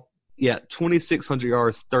 incredible. 2,600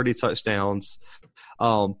 yards, 30 touchdowns.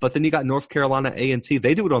 But then you got North Carolina A&T.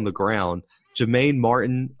 They do it on the ground. Jermaine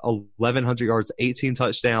Martin, 1,100 yards, 18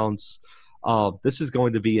 touchdowns. This is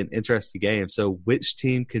going to be an interesting game. So which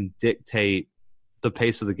team can dictate the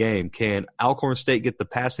pace of the game? Can Alcorn State get the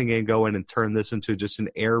passing game going and turn this into just an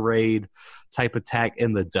air raid type attack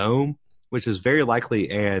in the dome, which is very likely?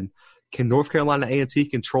 And can North Carolina A&T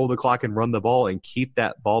control the clock and run the ball and keep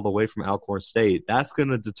that ball away from Alcorn State? That's going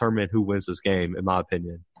to determine who wins this game, in my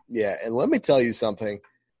opinion. Yeah, and let me tell you something.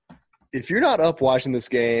 If you're not up watching this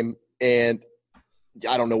game, and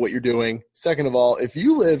I don't know what you're doing. Second of all, if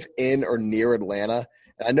you live in or near Atlanta,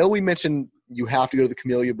 and I know we mentioned you have to go to the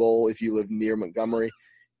Camellia Bowl if you live near Montgomery,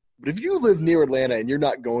 but if you live near Atlanta and you're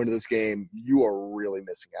not going to this game, you are really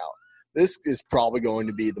missing out. This is probably going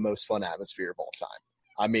to be the most fun atmosphere of all time.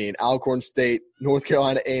 I mean, Alcorn State, North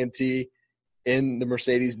Carolina A&T in the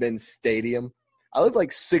Mercedes-Benz Stadium. I live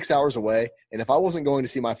like 6 hours away, and if I wasn't going to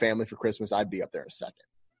see my family for Christmas, I'd be up there in a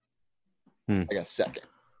second. Like a second.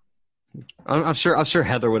 I'm sure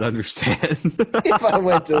Heather would understand. If I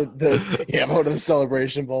went to the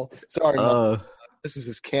Celebration Bowl. Sorry, this was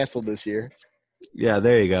just canceled this year. Yeah,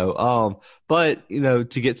 there you go. But to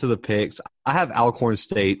get to the picks, I have Alcorn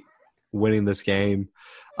State winning this game.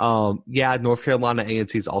 North Carolina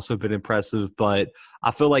A&T's also been impressive, but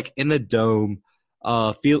I feel like in the dome,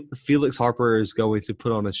 Felix Harper is going to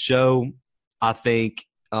put on a show. I think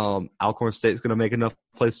Alcorn State is going to make enough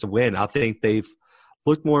plays to win. I think they've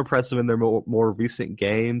looked more impressive in their more recent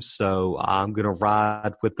games, so I'm going to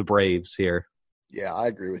ride with the Braves here. Yeah, I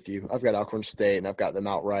agree with you. I've got Alcorn State, and I've got them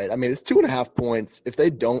outright. I mean, it's 2.5 points. If they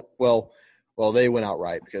don't, well, they went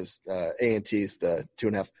outright because A&T is the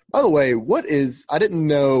 2.5. By the way, I didn't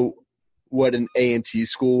know what an A&T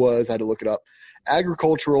school was. I had to look it up.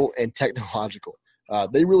 Agricultural and technological.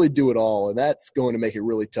 They really do it all, and that's going to make it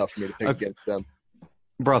really tough for me to pick against them.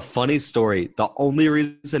 Bro, funny story. The only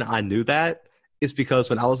reason I knew that is because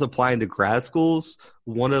when I was applying to grad schools,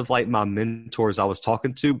 one of my mentors I was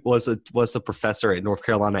talking to was a professor at North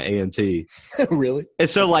Carolina A&T. Really? And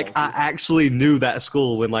so I actually knew that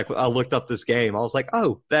school when I looked up this game. I was like,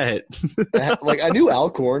 oh, bet. I knew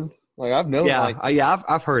Alcorn. I've known.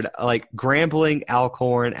 I've heard Grambling,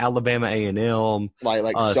 Alcorn, Alabama A&M,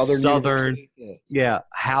 Southern,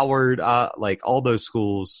 Howard, all those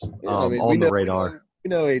schools on the radar. We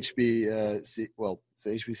know HBC. Well, is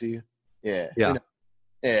it HBCU? Yeah.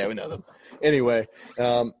 We know them. Anyway,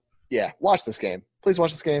 watch this game. Please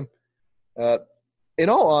watch this game. In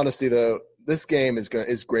all honesty, though, this game is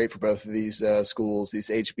great for both of these schools, these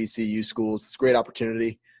HBCU schools. It's a great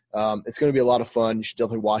opportunity. It's going to be a lot of fun. You should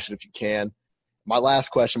definitely watch it if you can. My last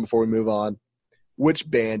question before we move on, which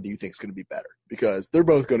band do you think is going to be better? Because they're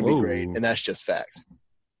both going to be great, and that's just facts.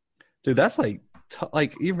 Dude, that's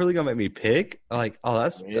you really gonna make me pick?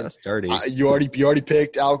 That's dirty. You already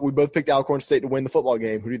picked. We both picked Alcorn State to win the football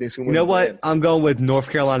game. Who do you think's gonna win? You know what? I'm going with North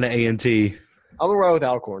Carolina A&T. I'm gonna ride with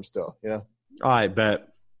Alcorn still. All right, bet.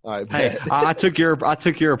 All right, bet. Hey, I took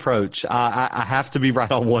your approach. I have to be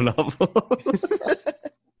right on one of them. All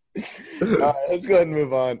right, let's go ahead and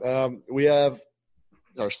move on. We have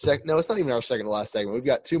our second. No, it's not even our second to last segment. We've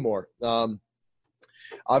got two more.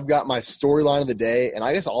 I've got my storyline of the day, and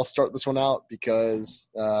I guess I'll start this one out because,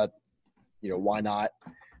 why not?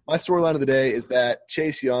 My storyline of the day is that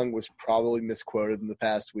Chase Young was probably misquoted in the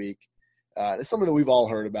past week. It's something that we've all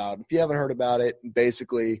heard about. If you haven't heard about it,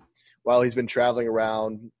 basically, while he's been traveling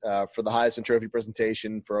around for the Heisman Trophy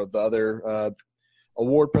presentation, for the other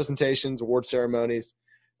award presentations, award ceremonies,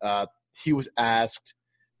 he was asked,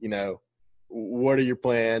 what are your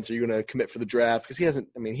plans? Are you going to commit for the draft? Because he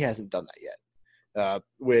hasn't done that yet.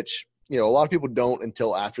 Which, a lot of people don't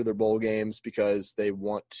until after their bowl games because they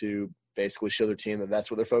want to basically show their team that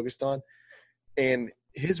that's what they're focused on. And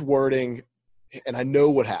his wording, and I know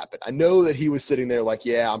what happened. I know that he was sitting there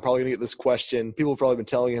I'm probably going to get this question. People have probably been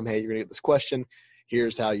telling him, hey, you're going to get this question.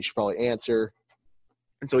 Here's how you should probably answer.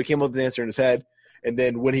 And so he came up with his answer in his head. And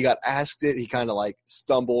then when he got asked it, he kind of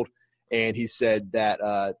stumbled, and he said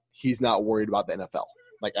that he's not worried about the NFL,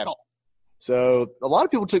 at all. So a lot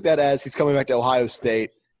of people took that as he's coming back to Ohio State.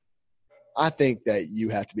 I think that you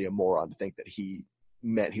have to be a moron to think that he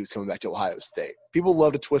meant he was coming back to Ohio State. People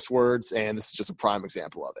love to twist words, and this is just a prime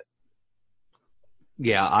example of it.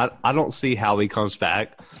 Yeah, I don't see how he comes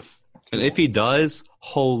back. And if he does,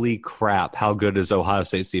 holy crap, how good is Ohio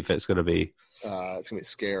State's defense going to be? It's going to be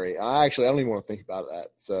scary. I don't even want to think about that.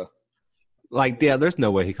 So There's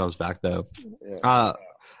no way he comes back though. Yeah.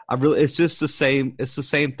 It's just the same. It's the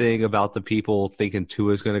same thing about the people thinking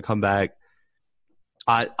Tua is going to come back.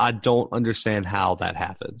 I don't understand how that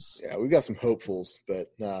happens. Yeah, we've got some hopefuls, but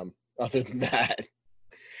other than that,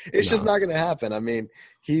 it's just not going to happen. I mean,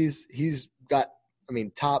 he's got,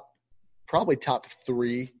 probably top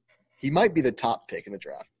 3. He might be the top pick in the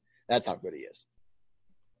draft. That's how good he is.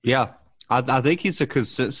 Yeah, I think he's a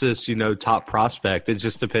consensus, top prospect. It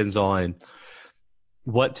just depends on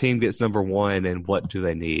what team gets number 1 and what do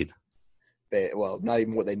they need. Not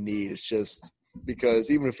even what they need. It's just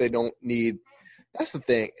because even if they don't need – that's the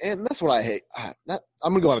thing, and that's what I hate. I'm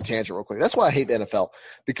going to go on a tangent real quick. That's why I hate the NFL,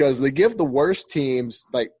 because they give the worst teams,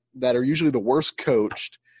 that are usually the worst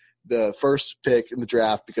coached, the first pick in the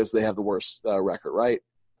draft because they have the worst record, right?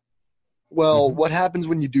 Well, what happens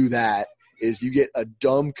when you do that is you get a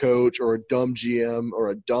dumb coach or a dumb GM or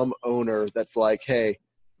a dumb owner that's like, hey,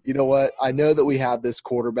 you know what? I know that we have this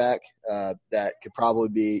quarterback that could probably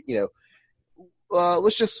be,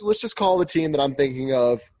 let's just call the team that I'm thinking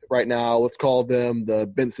of right now. Let's call them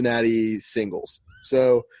the Cincinnati Singles.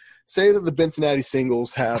 So say that the Cincinnati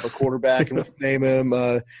Singles have a quarterback, and let's name him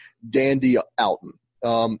Dandy Alton.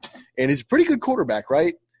 And he's a pretty good quarterback,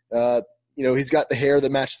 right? He's got the hair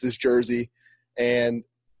that matches his jersey. And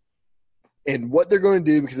what they're going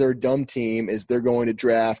to do, because they're a dumb team, is they're going to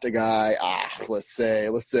draft a guy, let's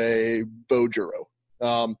say Bo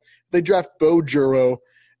Juro. They draft Bo Juro,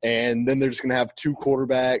 and then they're just going to have 2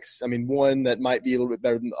 quarterbacks. I mean, one that might be a little bit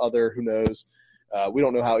better than the other. Who knows? We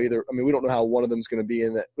don't know how either. I mean, we don't know how one of them is going to be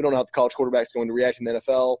in that. We don't know how the college quarterback is going to react in the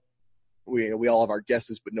NFL. We all have our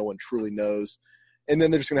guesses, but no one truly knows. And then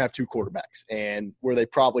they're just going to have 2 quarterbacks, and where they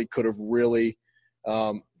probably could have really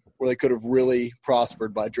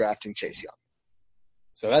prospered by drafting Chase Young.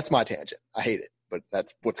 So that's my tangent. I hate it, but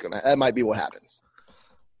that might be what happens.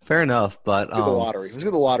 Fair enough, but let's get the lottery. Let's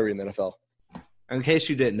get the lottery in the NFL. In case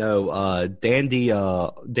you didn't know, Dandy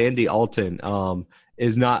Alton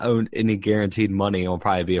is not owed any guaranteed money and will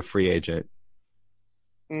probably be a free agent.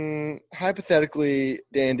 Hypothetically,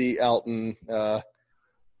 Dandy Alton,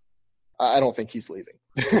 I don't think he's leaving.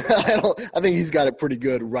 I think he's got it pretty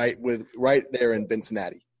good right there in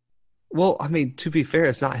Cincinnati. Well, I mean, to be fair,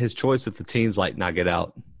 it's not his choice if the teams not get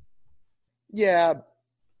out. Yeah.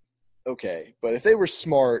 Okay, but if they were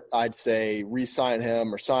smart, I'd say re-sign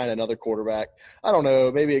him or sign another quarterback. I don't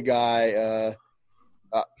know, maybe a guy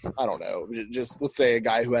I don't know. Just let's say a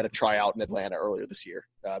guy who had a tryout in Atlanta earlier this year.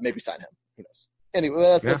 Maybe sign him. Who knows? Anyway,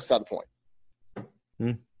 that's beside the point.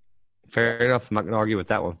 Fair enough. I'm not going to argue with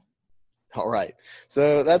that one. All right.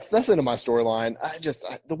 So that's into my storyline.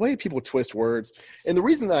 The way people twist words, and the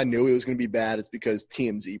reason that I knew it was going to be bad is because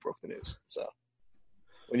TMZ broke the news. So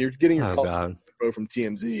when you're getting your call from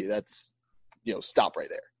TMZ, that's stop right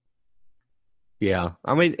there. Yeah,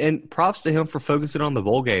 I mean, and props to him for focusing on the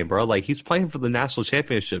bowl game, bro. He's playing for the national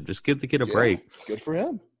championship. Just give the kid a break. Good for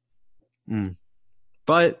him.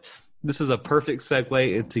 But this is a perfect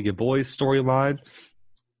segue into your boys' storyline.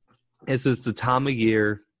 This is the time of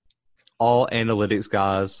year all analytics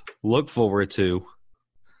guys look forward to,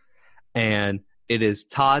 and it is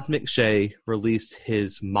Todd McShay released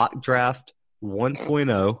his mock draft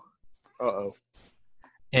 1.0. Uh-oh.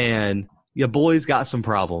 And your boys got some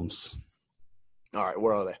problems. All right,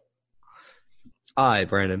 where are they? All right,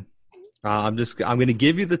 Brandon. I'm going to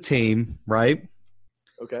give you the team, right?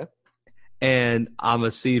 Okay. And I'm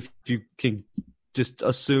going to see if you can just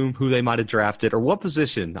assume who they might have drafted or what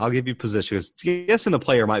position. I'll give you position because guessing the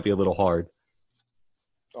player might be a little hard.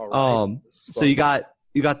 All right. So you got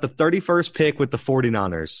the 31st pick with the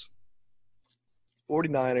 49ers.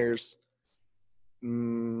 49ers.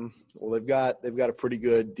 Well, they've got a pretty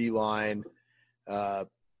good D-line.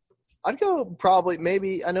 I'd go probably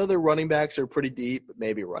maybe – I know their running backs are pretty deep, but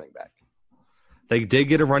maybe a running back. They did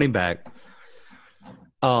get a running back.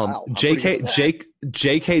 Wow,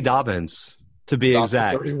 J.K. Dobbins, to be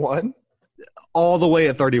exact. 31? All the way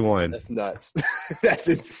at 31. That's nuts. That's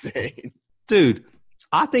insane. Dude,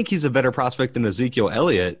 I think he's a better prospect than Ezekiel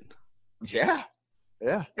Elliott. Yeah.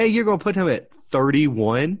 Hey, you're going to put him at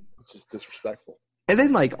 31? It's just disrespectful. And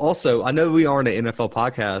then, also, I know we aren't an NFL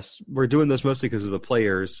podcast. We're doing this mostly because of the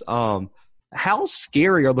players. How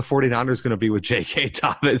scary are the 49ers going to be with J.K.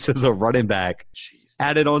 Dobbins as a running back? Jeez.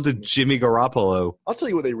 Added on to Jimmy Garoppolo. I'll tell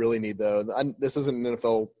you what they really need, though. This isn't an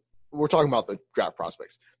NFL. We're talking about the draft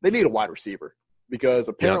prospects. They need a wide receiver because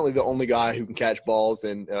apparently the only guy who can catch balls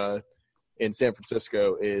in San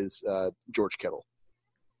Francisco is George Kittle.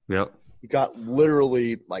 Yep. He got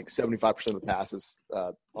literally 75% of the passes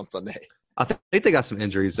on Sunday. I think they got some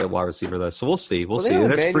injuries at wide receiver, though, so we'll see. We'll see. They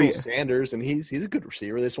have Emmanuel Sanders, and he's a good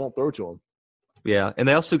receiver. They just won't throw to him. Yeah, and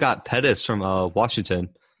they also got Pettis from Washington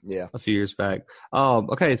Yeah. a few years back.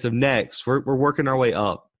 Okay, so next we're working our way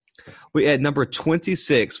up. We at number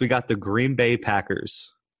 26, we got the Green Bay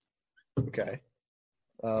Packers. Okay.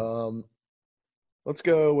 Let's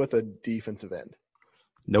go with a defensive end.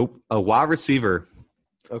 Nope, a wide receiver,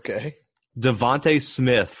 Okay. Devontae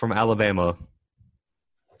Smith from Alabama.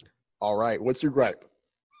 All right. What's your gripe?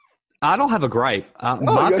 I don't have a gripe. Oh,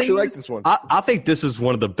 My you thing actually like is, this one. I think this is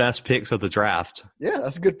one of the best picks of the draft. Yeah,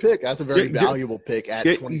 that's a good pick. That's a very You're- valuable pick at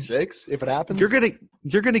 26 if it happens.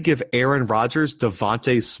 You're gonna give Aaron Rodgers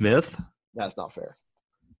Devontae Smith? That's not fair.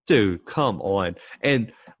 Dude, come on.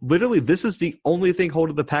 And literally, this is the only thing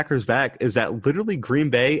holding the Packers back is that literally Green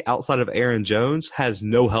Bay, outside of Aaron Jones, has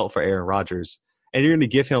no help for Aaron Rodgers. And you're going to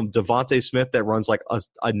give him Devontae Smith that runs like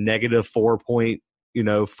a negative 4 point,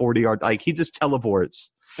 40-yard. Like, he just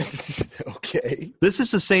teleports. Okay. This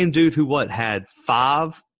is the same dude who, had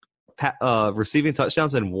 5 receiving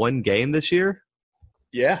touchdowns in one game this year?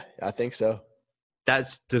 Yeah, I think so.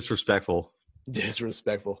 That's disrespectful.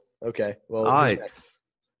 Disrespectful. Okay. Well, All who's right. next?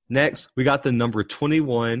 Next, we got the number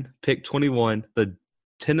 21, pick 21, the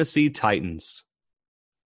Tennessee Titans.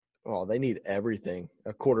 Oh, they need everything.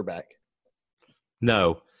 A quarterback.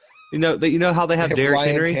 No. You know how they have Derrick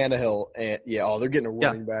Ryan Henry? Tannehill. And, they're getting a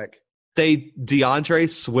running back. DeAndre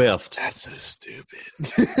Swift. That's so stupid.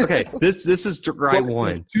 Okay, this is right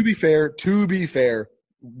one. To be fair,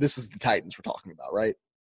 this is the Titans we're talking about, right?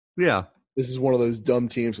 Yeah. This is one of those dumb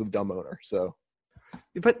teams with dumb owner. So,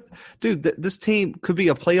 but dude, this team could be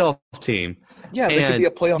a playoff team. yeah, they could be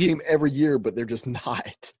a playoff team every year, but they're just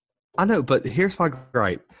not. I know, but here's my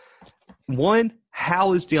gripe. One,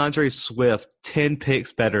 how is DeAndre Swift 10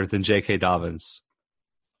 picks better than J.K. Dobbins?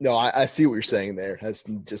 No, I see what you're saying there. That's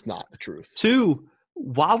just not the truth. 2,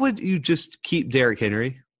 why would you just keep Derrick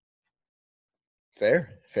Henry? Fair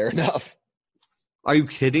enough. Are you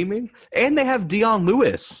kidding me? And they have Deion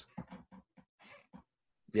Lewis.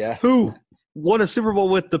 Yeah. Who won a Super Bowl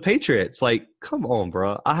with the Patriots. Like, come on,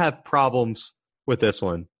 bro. I have problems with this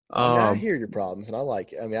one. I hear your problems, and I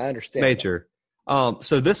like it. I mean, I understand. Major.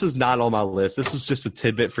 So this is not on my list. This is just a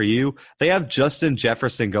tidbit for you. They have Justin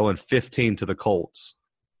Jefferson going 15 to the Colts.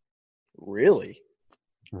 Really?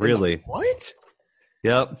 What?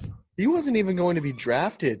 Yep. He wasn't even going to be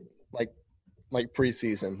drafted like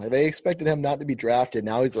preseason. Like, they expected him not to be drafted.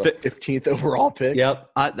 Now he's a 15th overall pick. Yep.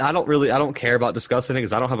 I don't care about discussing it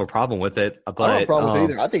because I don't have a problem with it. But I don't have a problem with it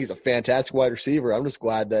either. I think he's a fantastic wide receiver. I'm just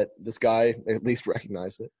glad that this guy at least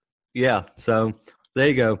recognized it. Yeah. So there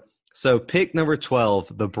you go. So pick number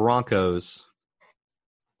 12, the Broncos.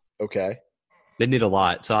 Okay. They need a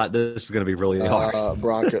lot. So this is going to be really hard.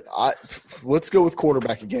 Broncos. Let's go with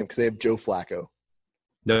quarterback again because they have Joe Flacco.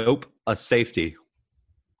 Nope. A safety.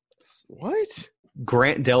 What?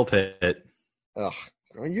 Grant Delpit. Ugh.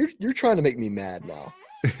 You're trying to make me mad now.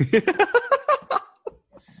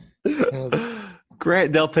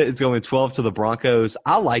 Grant Delpit is going 12 to the Broncos.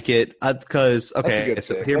 I like it because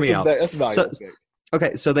hear me out. That's a valuable pick.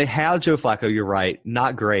 Okay, so they have Joe Flacco. You're right,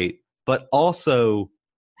 not great, but also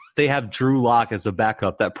they have Drew Lock as a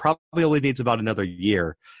backup that probably only needs about another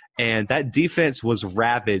year. And that defense was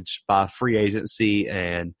ravaged by free agency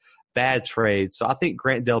and bad trade. So I think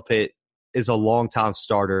Grant Delpit is a long-time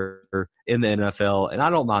starter in the NFL, and I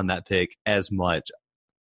don't mind that pick as much.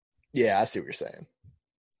 Yeah, I see what you're saying.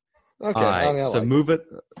 Okay, all right, I so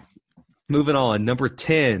moving on. Number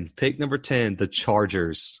 10, pick number 10, the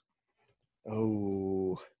Chargers.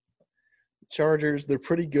 Oh, Chargers, they're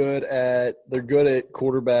good at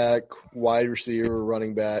quarterback, wide receiver,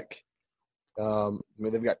 running back. I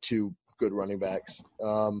mean, they've got 2 good running backs.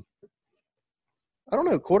 I don't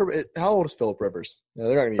know. How old is Phillip Rivers? No,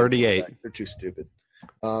 they're not going to 38. They're too stupid.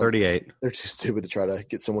 38. They're too stupid to try to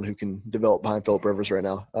get someone who can develop behind Phillip Rivers right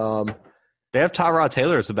now. They have Tyrod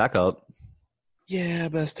Taylor as a backup. Yeah,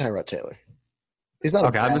 but it's Tyrod Taylor. He's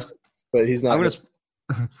not but he's not.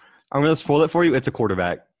 I'm going to spoil it for you. It's a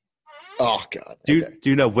quarterback. Oh, God. Do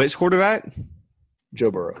you know which quarterback?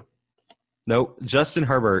 Joe Burrow. Nope. Justin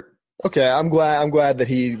Herbert. Okay, I'm glad that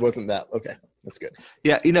he wasn't that. Okay, that's good.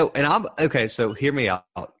 Yeah, and I'm okay. So hear me out.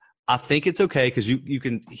 I think it's okay because you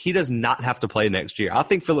can. He does not have to play next year. I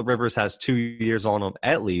think Phillip Rivers has 2 years on him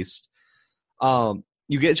at least.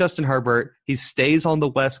 You get Justin Herbert. He stays on the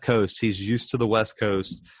West Coast. He's used to the West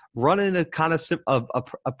Coast, running a kind of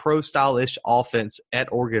a pro style-ish offense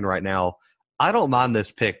at Oregon right now. I don't mind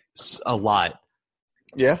this pick a lot.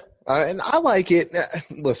 Yeah, and I like it.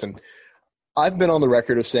 Listen. I've been on the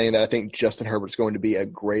record of saying that I think Justin Herbert's going to be I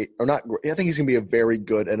think he's going to be a very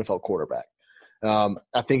good NFL quarterback.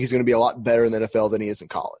 I think he's going to be a lot better in the NFL than he is in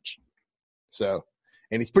college. So,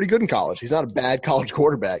 and he's pretty good in college. He's not a bad college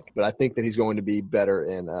quarterback, but I think that he's going to be better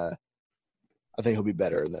in. I think he'll be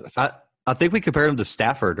better in the NFL. I think we compared him to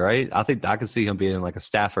Stafford, right? I think I could see him being like a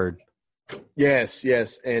Stafford. Yes,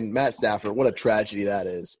 and Matt Stafford. What a tragedy that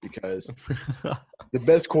is, because the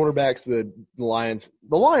best quarterbacks, the Lions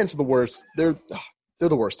are the worst. They're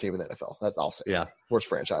the worst team in the NFL. That's all I'll say. Yeah, worst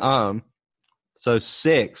franchise. So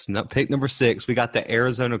pick number 6, we got the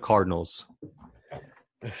Arizona Cardinals.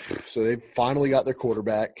 So they finally got their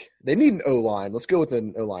quarterback. They need an O-line. Let's go with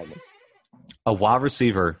an O-lineman. A wide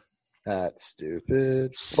receiver. That's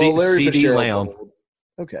stupid. CD Lamb.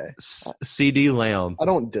 Okay. CD Lamb. I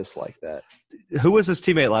don't dislike that. Who was his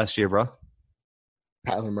teammate last year, bro?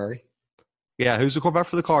 Kyler Murray. Yeah, who's the quarterback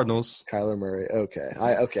for the Cardinals? Kyler Murray. Okay.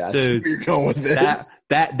 I Dude, see where you're going with this.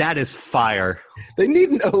 That is fire. They need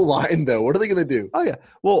an O-line, though. What are they going to do? Oh, yeah.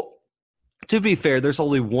 Well, to be fair, there's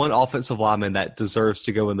only one offensive lineman that deserves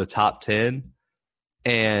to go in the top 10.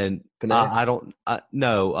 And Andrew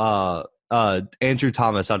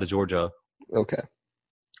Thomas out of Georgia. Okay.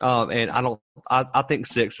 And I think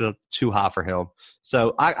 6 is too high for him.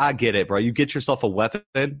 So I get it, bro. You get yourself a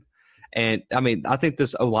weapon. And, I mean, I think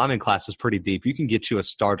this O-lineman class is pretty deep. You can get you a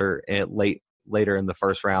starter later in the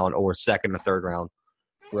first round or second or third round.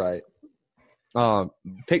 Right.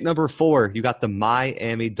 Pick number 4, you got the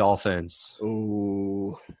Miami Dolphins.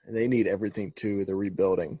 Ooh, they need everything, too. They're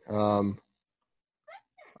rebuilding. I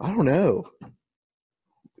don't know.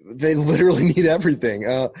 They literally need everything.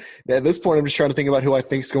 At this point, I'm just trying to think about who I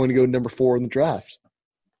think is going to go number 4 in the draft.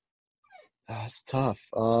 It's tough.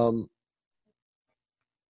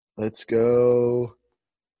 Let's go.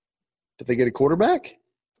 Did they get a quarterback?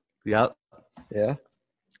 Yep. Yeah.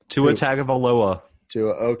 Tua Tagovailoa.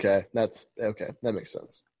 Tua. Okay. That's okay. That makes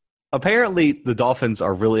sense. Apparently, the Dolphins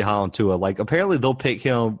are really high on Tua. Like, apparently, they'll pick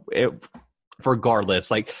him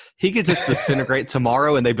regardless. Like, he could just disintegrate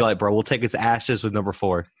tomorrow, and they'd be like, bro, we'll take his ashes with number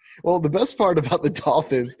 4. Well, the best part about the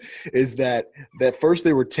Dolphins is that first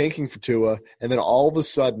they were tanking for Tua, and then all of a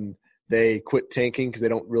sudden they quit tanking because they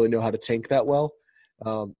don't really know how to tank that well.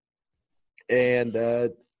 And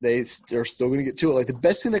they are still going to get Tua. Like, the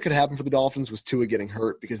best thing that could happen for the Dolphins was Tua getting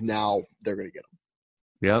hurt, because now they're going to get him.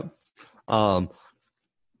 Yep.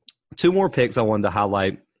 2 more picks I wanted to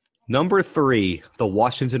highlight. Number 3, the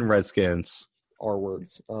Washington Redskins. R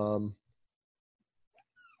words.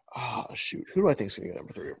 Shoot. Who do I think is going to get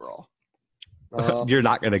number 3 overall? You're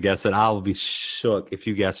not going to guess it. I will be shook if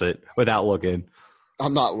you guess it without looking.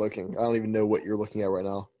 I'm not looking. I don't even know what you're looking at right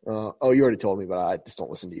now. You already told me, but I just don't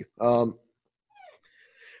listen to you.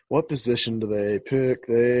 What position do they pick?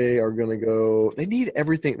 They are going to go – they need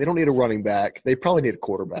everything. They don't need a running back. They probably need a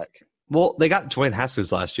quarterback. Well, they got Dwayne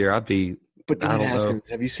Haskins last year. But Dwayne Haskins,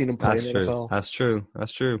 have you seen him play in the NFL? That's true.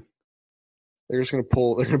 They're just going to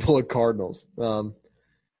pull – they're going to pull a Cardinals. Wide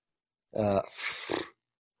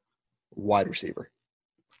receiver.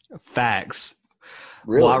 Facts.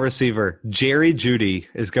 Really? Wide receiver Jerry Jeudy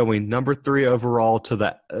is going number 3 overall to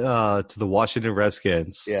the Washington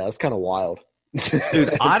Redskins. Yeah, that's kind of wild.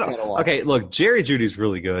 Dude, I don't. Okay, look, Jerry Judy's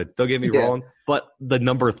really good. Don't get me wrong, but the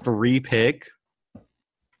number 3 pick.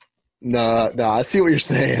 No, I see what you're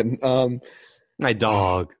saying. My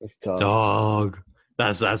dog. That's tough. Dog.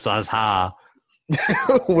 That's high.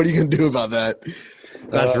 What are you gonna do about that?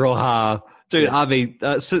 That's real high. Dude, yeah. I mean,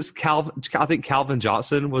 since I think Calvin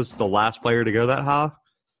Johnson was the last player to go that high.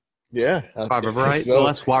 Yeah. If I remember right. So. Well,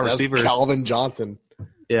 that's wide receiver. Calvin Johnson.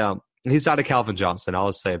 Yeah. He's not a Calvin Johnson. I'll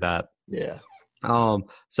just say that. Yeah.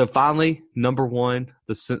 So finally, number 1,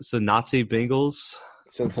 the Cincinnati Bengals.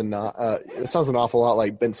 Cincinnati. It sounds an awful lot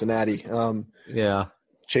like Cincinnati. Yeah.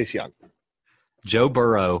 Chase Young. Joe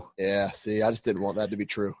Burrow. Yeah. See, I just didn't want that to be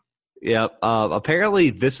true. Yep. Apparently,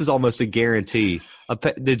 this is almost a guarantee.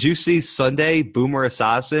 Did you see Sunday? Boomer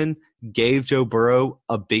Esiason gave Joe Burrow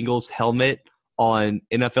a Bengals helmet on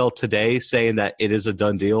NFL Today, saying that it is a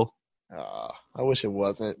done deal. I wish it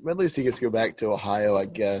wasn't. But at least he gets to go back to Ohio, I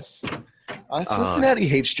guess. Cincinnati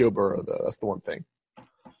hates Joe Burrow, though. That's the one thing.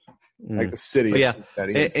 Like the city of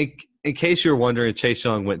Cincinnati. In case you're wondering, Chase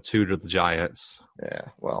Young went 2 to the Giants. Yeah,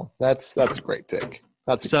 well, that's a great pick.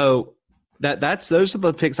 Those are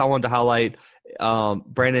the picks I wanted to highlight.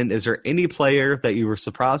 Brandon, is there any player that you were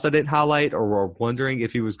surprised I didn't highlight or were wondering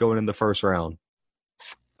if he was going in the first round?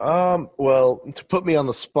 Well, to put me on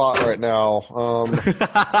the spot right now,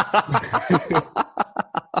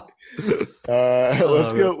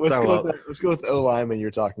 let's go with the O-lineman you're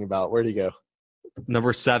talking about. Where do you go?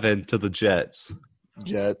 Number 7 to the Jets.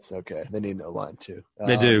 Jets, okay. They need an O-line too.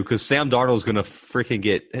 They do, because Sam Darnold's going to freaking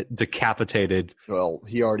get decapitated. Well,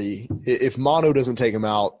 he already – if Mono doesn't take him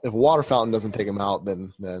out, if Water Fountain doesn't take him out,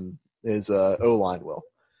 then His O-line will.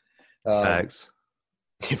 Facts.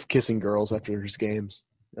 Kissing girls after his games.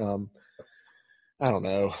 I don't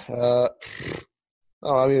know.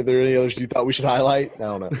 I mean, are there any others you thought we should highlight? I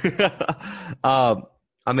don't know.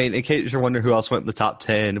 I mean, in case you're wondering who else went in the top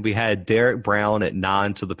 10, we had Derek Brown at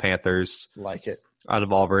 9 to the Panthers. Like it. Out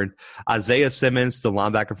of Auburn. Isaiah Simmons, the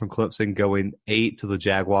linebacker from Clemson, going 8 to the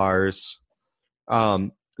Jaguars.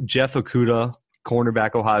 Jeff Okudah,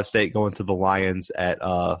 cornerback, Ohio State, going to the Lions at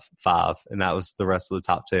 5. And that was the rest of the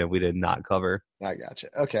top 10 we did not cover. I gotcha.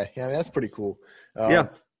 Okay. Yeah, I mean, that's pretty cool. Yeah.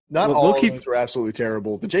 Not all of those were absolutely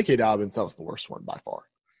terrible. The J.K. Dobbins, that was the worst one by far.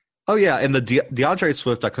 Oh, yeah, and the DeAndre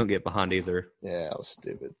Swift I couldn't get behind either. Yeah, that was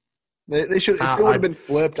stupid. They should. If it would have been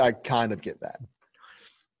flipped, I kind of get that.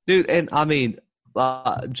 Dude, and I mean,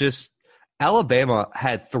 just Alabama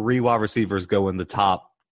had 3 wide receivers go in the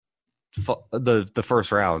top the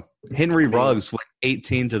first round. Henry Ruggs went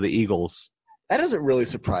 18 to the Eagles. That doesn't really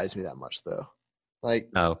surprise me that much, though. Like,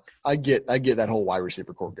 no, I get that whole wide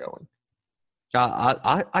receiver core going.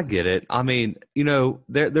 I get it. I mean, you know,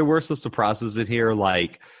 there were some surprises in here.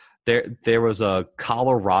 Like there was a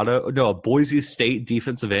Boise State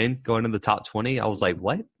defensive end going in the top 20. I was like,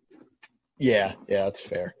 what? Yeah, that's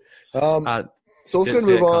fair. So let's go and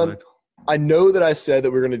move on. I know that I said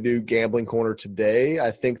that we're going to do Gambling Corner today.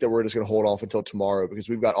 I think that we're just going to hold off until tomorrow because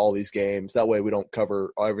we've got all these games. That way we don't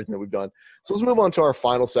cover everything that we've done. So let's move on to our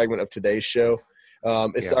final segment of today's show.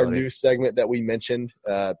 It's our new segment that we mentioned.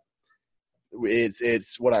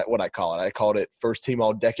 It's what I call it. I called it First Team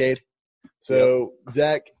All Decade. So,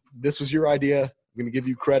 Zach, this was your idea. I'm going to give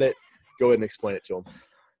you credit. Go ahead and explain it to them.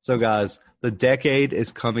 So, guys, the decade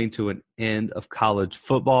is coming to an end of college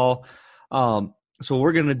football. So what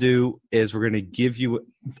we're going to do is we're going to give you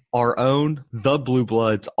our own The Blue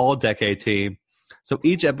Bloods All-Decade team. So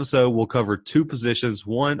each episode will cover 2 positions,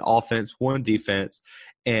 1 offense, 1 defense,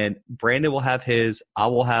 and Brandon will have his, I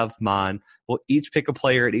will have mine. We'll each pick a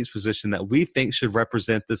player at each position that we think should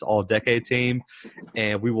represent this All-Decade team,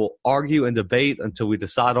 and we will argue and debate until we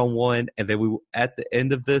decide on one, and then we will, at the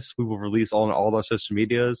end of this, we will release on all our social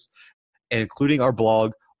medias, including our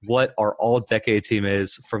blog, what our all-decade team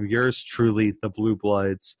is from yours truly, the Blue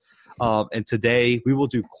Bloods. And today we will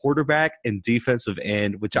do quarterback and defensive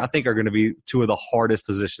end, which I think are going to be 2 of the hardest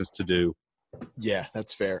positions to do. Yeah,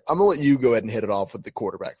 that's fair. I'm going to let you go ahead and hit it off with the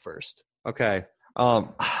quarterback first. Okay.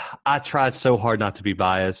 I tried so hard not to be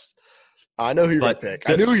biased. I know who you're going to pick.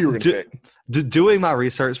 I knew who you were going to pick. Doing my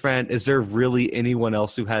research, friend, is there really anyone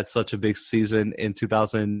else who had such a big season in in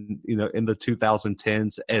the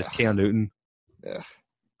 2010s as Cam Newton? Yeah.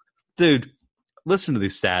 Dude, listen to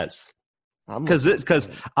these stats. Because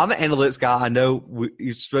I'm an analytics guy. I know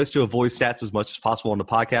you're supposed to avoid stats as much as possible on the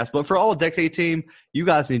podcast, but for all-decade team, you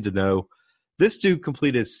guys need to know this dude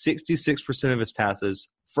completed 66% of his passes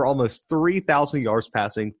for almost 3,000 yards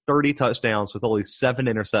passing, 30 touchdowns with only 7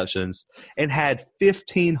 interceptions, and had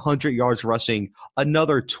 1,500 yards rushing,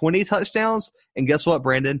 another 20 touchdowns. And guess what,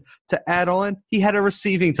 Brandon? To add on, he had a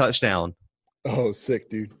receiving touchdown. Oh, sick,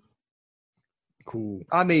 dude. Cool.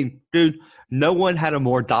 I mean, dude, no one had a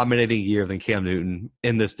more dominating year than Cam Newton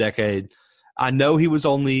in this decade. I know he was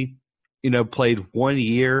only, played 1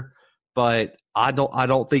 year, but I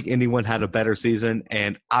don't think anyone had a better season,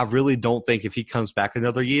 and I really don't think if he comes back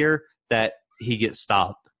another year that he gets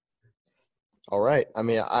stopped. All right. I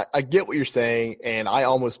mean, I get what you're saying, and I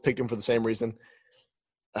almost picked him for the same reason,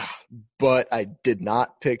 but I did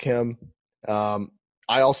not pick him. I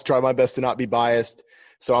also tried my best to not be biased,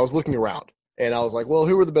 so I was looking around. And I was like, well,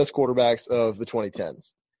 who were the best quarterbacks of the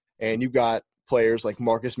 2010s? And you've got players like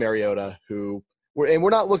Marcus Mariota we're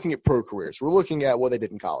not looking at pro careers. We're looking at what they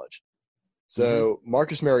did in college. So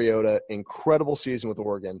Marcus Mariota, incredible season with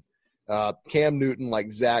Oregon. Cam Newton,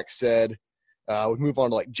 like Zach said. We move on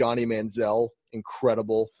to like Johnny Manziel,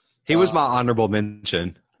 incredible. He was my honorable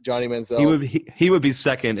mention. Johnny Manziel. He would be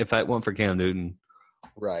second if that went for Cam Newton.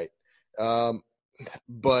 Right.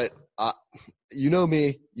 But you know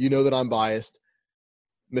me. You know that I'm biased.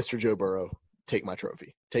 Mr. Joe Burrow, take my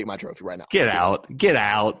trophy. Take my trophy right now. Get out.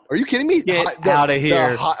 Are you kidding me? Get out of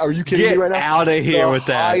here. Are you kidding me right now? Get out of here with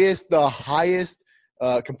that. The highest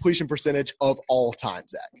completion percentage of all time,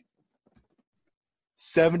 Zach.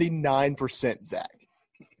 79%, Zach.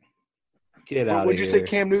 Get out of here. What did you say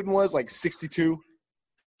Cam Newton was? Like 62?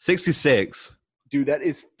 66. Dude, that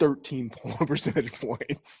is 13 percentage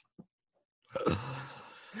points.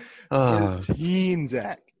 13,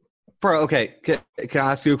 Zach. Bro, okay. Can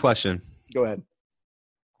I ask you a question? Go ahead.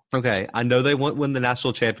 Okay. I know they won't win the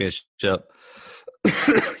national championship.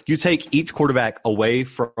 You take each quarterback away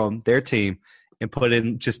from their team and put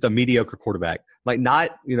in just a mediocre quarterback. Like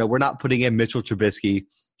we're not putting in Mitchell Trubisky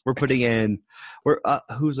We're putting in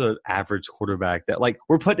who's an average quarterback that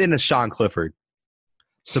we're putting in a Sean Clifford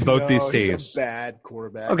to both these teams. He's a bad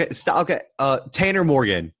quarterback. Okay, stop. Okay, Tanner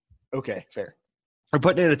Morgan. Okay, fair. We're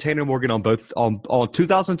putting in a Tanner Morgan on both on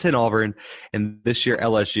 2010 Auburn and this year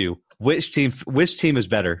LSU. Which team is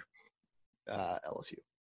better? LSU.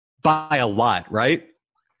 By a lot, right?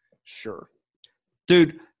 Sure.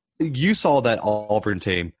 Dude, you saw that Auburn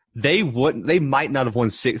team. They might not have won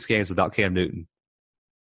 6 games without Cam Newton.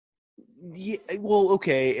 Yeah, well,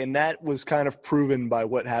 okay, and that was kind of proven by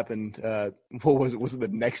what happened. What was it? Was it the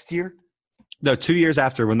next year? No, 2 years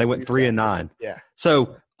after when they went 3-9. Yeah.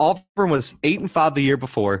 So Auburn was 8-5 the year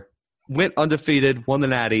before, went undefeated, won the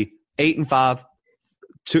Natty, 8-5,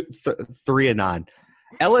 3-9.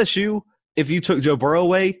 LSU, if you took Joe Burrow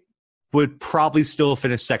away, would probably still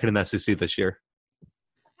finish second in the SEC this year.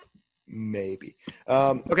 Maybe.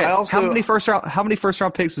 Okay. How many first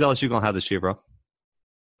round picks is LSU gonna have this year, bro?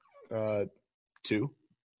 2.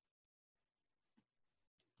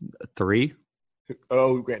 3.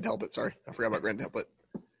 Oh, Grant Delpit. Sorry, I forgot about Grant Delpit.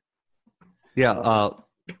 Yeah.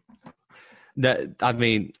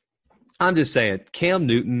 I'm just saying, Cam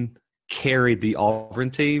Newton carried the Auburn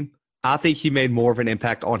team. I think he made more of an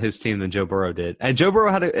impact on his team than Joe Burrow did. And Joe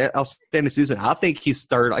Burrow had an outstanding season. I think he's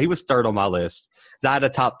third. He was third on my list. I had a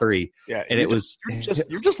top 3. Yeah, and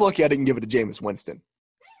you're just lucky I didn't give it to Jameis Winston.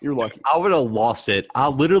 You're lucky. I would have lost it. I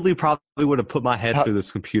literally probably would have put my head through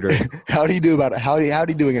this computer. How do you do about it? How do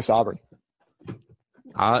you do against Auburn?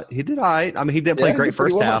 He did all right. I mean, he didn't play great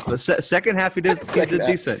first half, but second half he did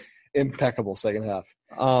decent. Impeccable second half.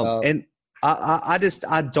 And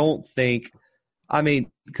I don't think. I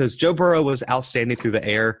mean, because Joe Burrow was outstanding through the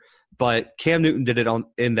air, but Cam Newton did it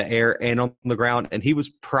in the air and on the ground, and he was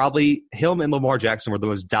probably him and Lamar Jackson were the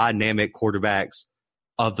most dynamic quarterbacks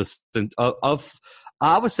of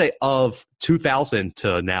I would say of 2000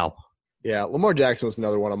 to now. Yeah, Lamar Jackson was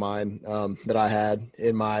another one of mine that I had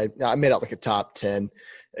I made out like a top 10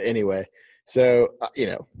 anyway. So,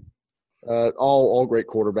 all great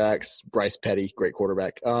quarterbacks. Bryce Petty, great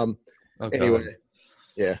quarterback. Anyway,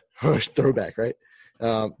 yeah, throwback, right?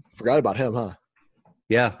 Forgot about him, huh?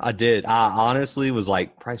 Yeah, I did. I honestly was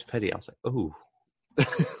like, Bryce Petty. I was like, ooh.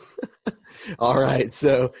 All right,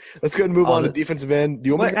 so let's go ahead and move on to defensive end. Do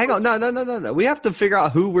you want hang on? No. We have to figure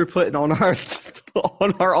out who we're putting on our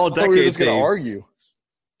all-decade we're just team. going to argue.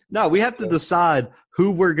 No, we have to decide who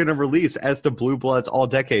we're going to release as the Blue Bloods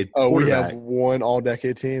all-decade. Oh, we have one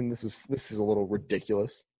all-decade team. This is a little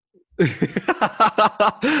ridiculous.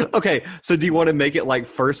 Okay, so do you want to make it like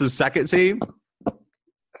first and second team?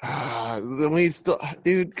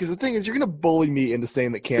 Dude, because the thing is, you're going to bully me into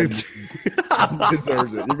saying that Cam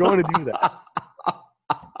deserves it. You're going to do that.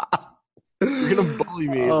 You're going to bully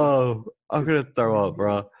me. Oh, I'm going to throw up,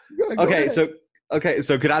 bro. Okay, so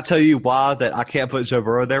can I tell you why that I can't put Joe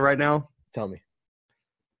Burrow there right now? Tell me.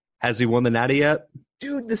 Has he won the Natty yet?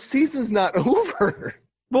 Dude, the season's not over.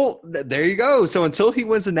 Well, there you go. So until he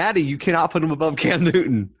wins the Natty, you cannot put him above Cam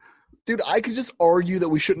Newton. Dude, I could just argue that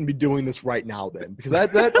we shouldn't be doing this right now then, because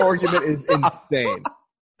that argument is insane.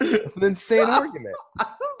 It's an insane argument.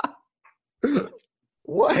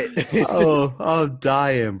 What? Oh, I'm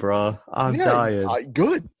dying, bro. I'm dying.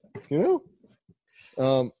 Good.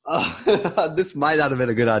 This might not have been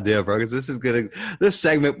a good idea, bro, because this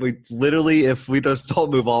segment, we literally, if we just don't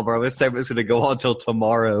move on, bro, this segment's going to go on until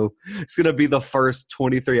tomorrow. It's going to be the first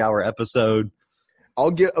 23-hour episode. I'll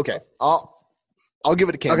give it to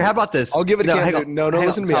Cam. Okay, how about this? I'll give it to Cam Newton. No,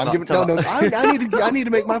 listen to me. I need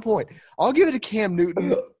to make my point. I'll give it to Cam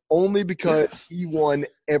Newton only because he won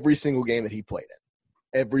every single game that he played in.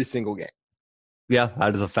 Every single game. Yeah,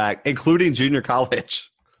 that is a fact, including junior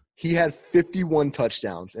college. He had 51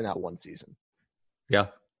 touchdowns in that one season. Yeah.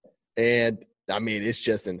 And, I mean, it's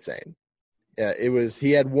just insane. Yeah,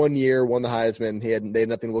 he had 1 year, won the Heisman. They had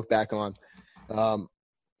nothing to look back on. I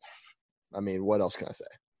mean, what else can I say?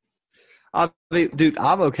 I mean, dude,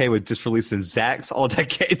 I'm okay with just releasing Zach's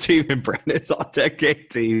all-decade team and Brandon's all-decade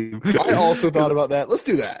team. I also thought about that. Let's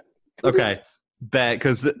do that. Okay. Bet,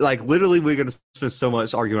 because literally we're going to spend so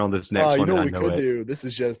much arguing on this next one. You know what we could do? This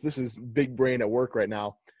is big brain at work right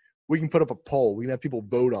now. We can put up a poll. We can have people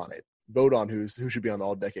vote on it. Vote on who should be on the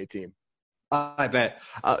all-decade team. I bet.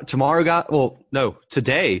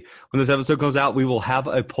 Today, when this episode comes out, we will have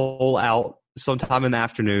a poll out sometime in the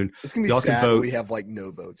afternoon. It's going to be sad when we have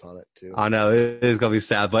no votes on it, too. I know. It is going to be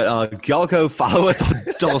sad. But y'all go follow us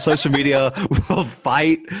on social media. We'll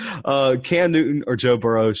fight. Cam Newton or Joe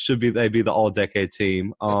Burrow they be the all-decade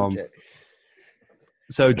team. Okay.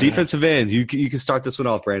 So defensive end, you can start this one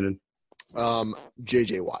off, Brandon.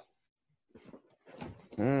 J.J. Watt.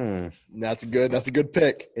 That's a good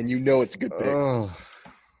pick, and you know it's a good pick.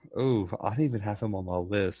 Oh, I didn't even have him on my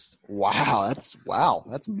list. Wow,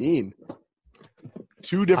 that's mean.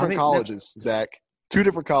 Two different colleges, Zach. Two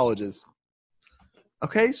different colleges.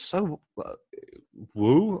 Okay, so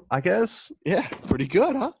woo, I guess. Yeah, pretty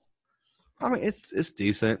good, huh? I mean, it's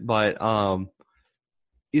decent, but I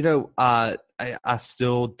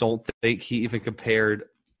still don't think he even compared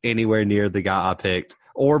anywhere near the guy I picked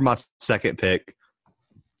or my second pick.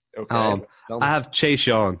 Okay, I have Chase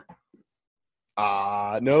Young.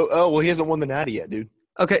 No. Oh, well, he hasn't won the Natty yet, dude.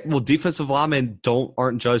 Okay, well, defensive linemen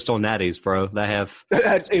aren't judged on natties, bro. They have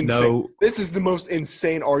that's insane. This is the most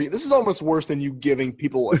insane argument. This is almost worse than you giving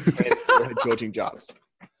people a chance for head coaching jobs.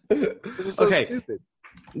 This is so stupid.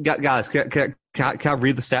 Guys, can I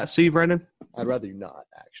read the stats to you, Brandon? I'd rather you not,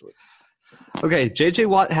 actually. Okay, J.J.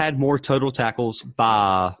 Watt had more total tackles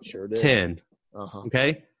by 10. Uh-huh.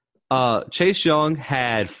 Okay, Chase Young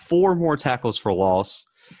had 4 more tackles for loss.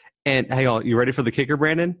 And hang on, you ready for the kicker,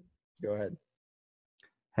 Brandon? Go ahead.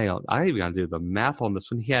 Hang on, I ain't even gonna do the math on this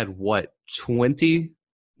one. He had 20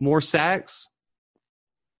 more sacks?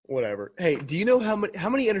 Whatever. Hey, do you know how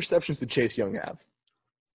many interceptions did Chase Young have?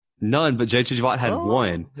 None, but J.J. Watt had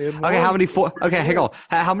one. Okay, how many hang on.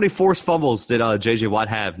 How many forced fumbles did J.J. Watt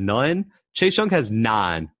have? None. Chase Young has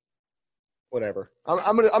 9. Whatever.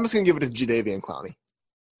 I'm just gonna give it to Jadeveon Clowney.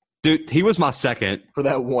 Dude, he was my second for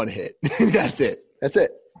that one hit. That's it.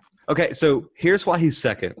 Okay, so here's why he's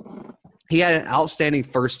second. He had an outstanding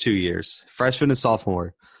first 2 years, freshman and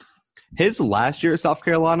sophomore. His last year at South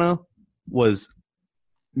Carolina was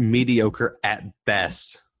mediocre at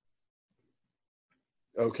best.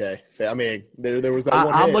 Okay. I mean, there was that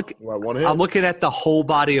one hit. One hit. I'm looking at the whole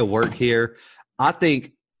body of work here. I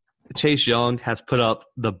think Chase Young has put up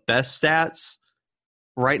the best stats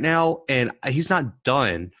right now, and he's not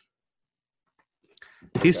done.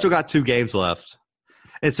 He's still got 2 games left.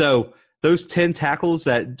 And so those 10 tackles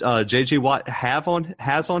that J.J. Watt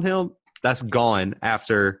has on him, that's gone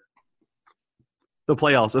after the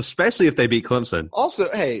playoffs, especially if they beat Clemson.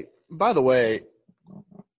 Also, hey, by the way,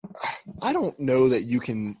 I don't know that you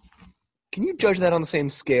can you judge that on the same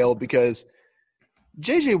scale? Because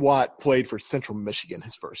J.J. Watt played for Central Michigan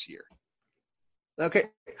his first year. Okay.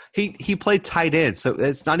 He played tight end, so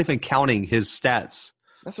it's not even counting his stats.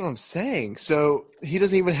 That's what I'm saying. So he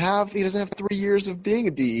doesn't have 3 years of being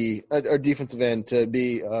a DE or defensive end to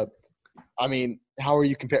be. I mean, how are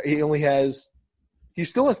you comparing? He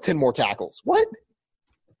still has 10 more tackles. What?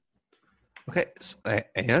 Okay,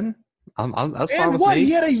 and that's fine and with what? me.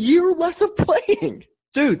 He had a year less of playing.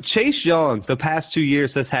 Dude, Chase Young the past 2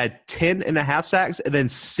 years has had 10.5 sacks and then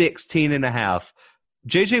 16.5.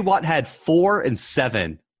 J.J. Watt had 4 and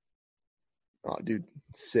 7. Oh, dude,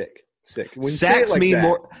 sick. When sacks mean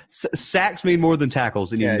that, sacks mean more than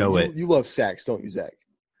tackles, and you know it. You love sacks, don't you, Zach?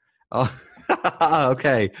 Oh,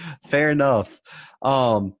 okay, fair enough.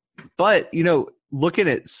 But looking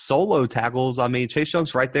at solo tackles, I mean, Chase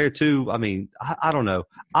Young's right there too. I mean, I don't know.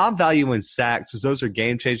 I'm valuing sacks because those are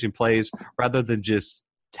game-changing plays rather than just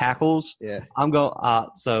tackles. Yeah, I'm going.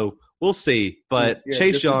 So we'll see. But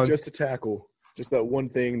Chase Young, just a tackle, just that one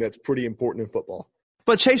thing that's pretty important in football.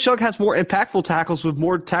 But Chase Young has more impactful tackles with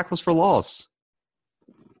more tackles for loss.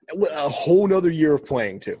 A whole nother year of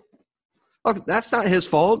playing, too. Look, that's not his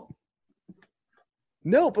fault.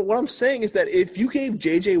 No, but what I'm saying is that if you gave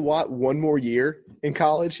J.J. Watt one more year in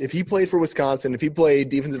college, if he played for Wisconsin, if he played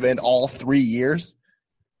defensive end all 3 years,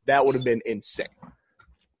 that would have been insane.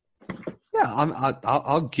 Yeah,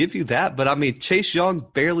 I'll give you that. But, I mean, Chase Young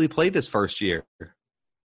barely played his first year.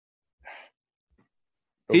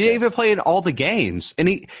 He didn't even play in all the games. And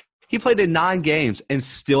he played in 9 games and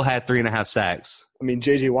still had 3.5 sacks. I mean,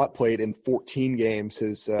 J.J. Watt played in 14 games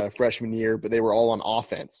his freshman year, but they were all on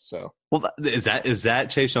offense. So, well, is that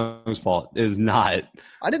Chase Young's fault? It is not.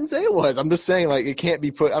 I didn't say it was. I'm just saying, like, it can't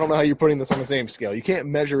be put – I don't know how you're putting this on the same scale. You can't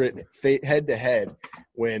measure it head to head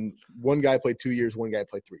when one guy played 2 years, one guy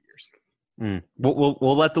played 3 years.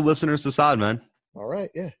 We'll let the listeners decide, man. All right.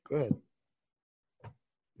 Yeah, go ahead.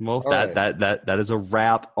 Well, that is a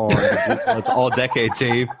wrap on the all-decade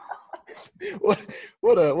team. What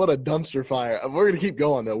a dumpster fire. We're going to keep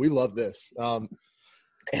going, though. We love this. And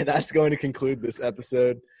that's going to conclude this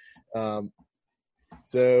episode.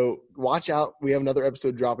 So watch out. We have another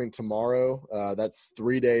episode dropping tomorrow. That's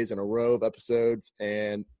 3 days in a row of episodes.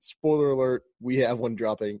 And spoiler alert, we have one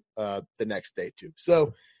dropping the next day, too.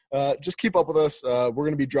 So just keep up with us. We're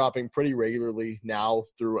going to be dropping pretty regularly now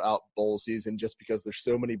throughout bowl season just because there's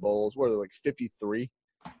so many bowls. What are there, like 53?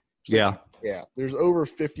 Yeah. Yeah, there's over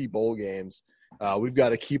 50 bowl games. We've got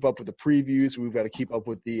to keep up with the previews. We've got to keep up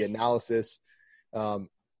with the analysis.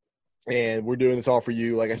 And we're doing this all for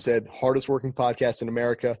you. Like I said, hardest working podcast in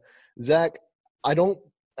America. Zach, I don't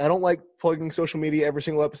like plugging social media every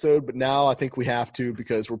single episode, but now I think we have to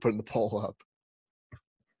because we're putting the poll up.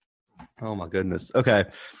 Oh my goodness. Okay.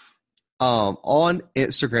 On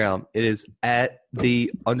Instagram, it is at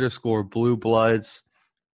 @the_Blue Bloods.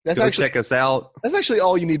 Check us out. That's actually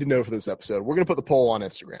all you need to know for this episode. We're going to put the poll on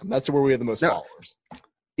Instagram. That's where we have the most followers.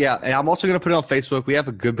 Yeah, and I'm also going to put it on Facebook. We have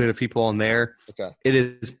a good bit of people on there. Okay. It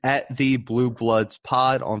is at the Blue Bloods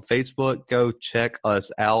Pod on Facebook. Go check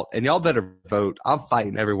us out. And y'all better vote. I'm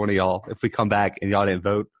fighting every one of y'all if we come back and y'all didn't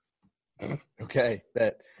vote. Okay,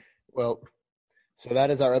 bet. Well, so that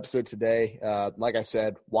is our episode today. Like I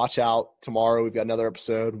said, watch out. Tomorrow we've got another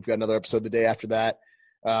episode. We've got another episode the day after that.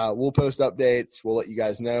 We'll post updates. We'll let you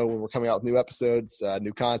guys know when we're coming out with new episodes,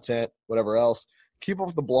 new content, whatever else. Keep up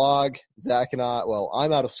with the blog. Zach and I, well,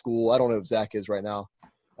 I'm out of school. I don't know if Zach is right now.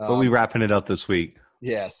 But we're wrapping it up this week.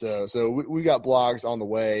 Yeah, so we got blogs on the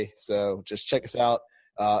way. So just check us out,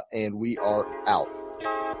 and we are out.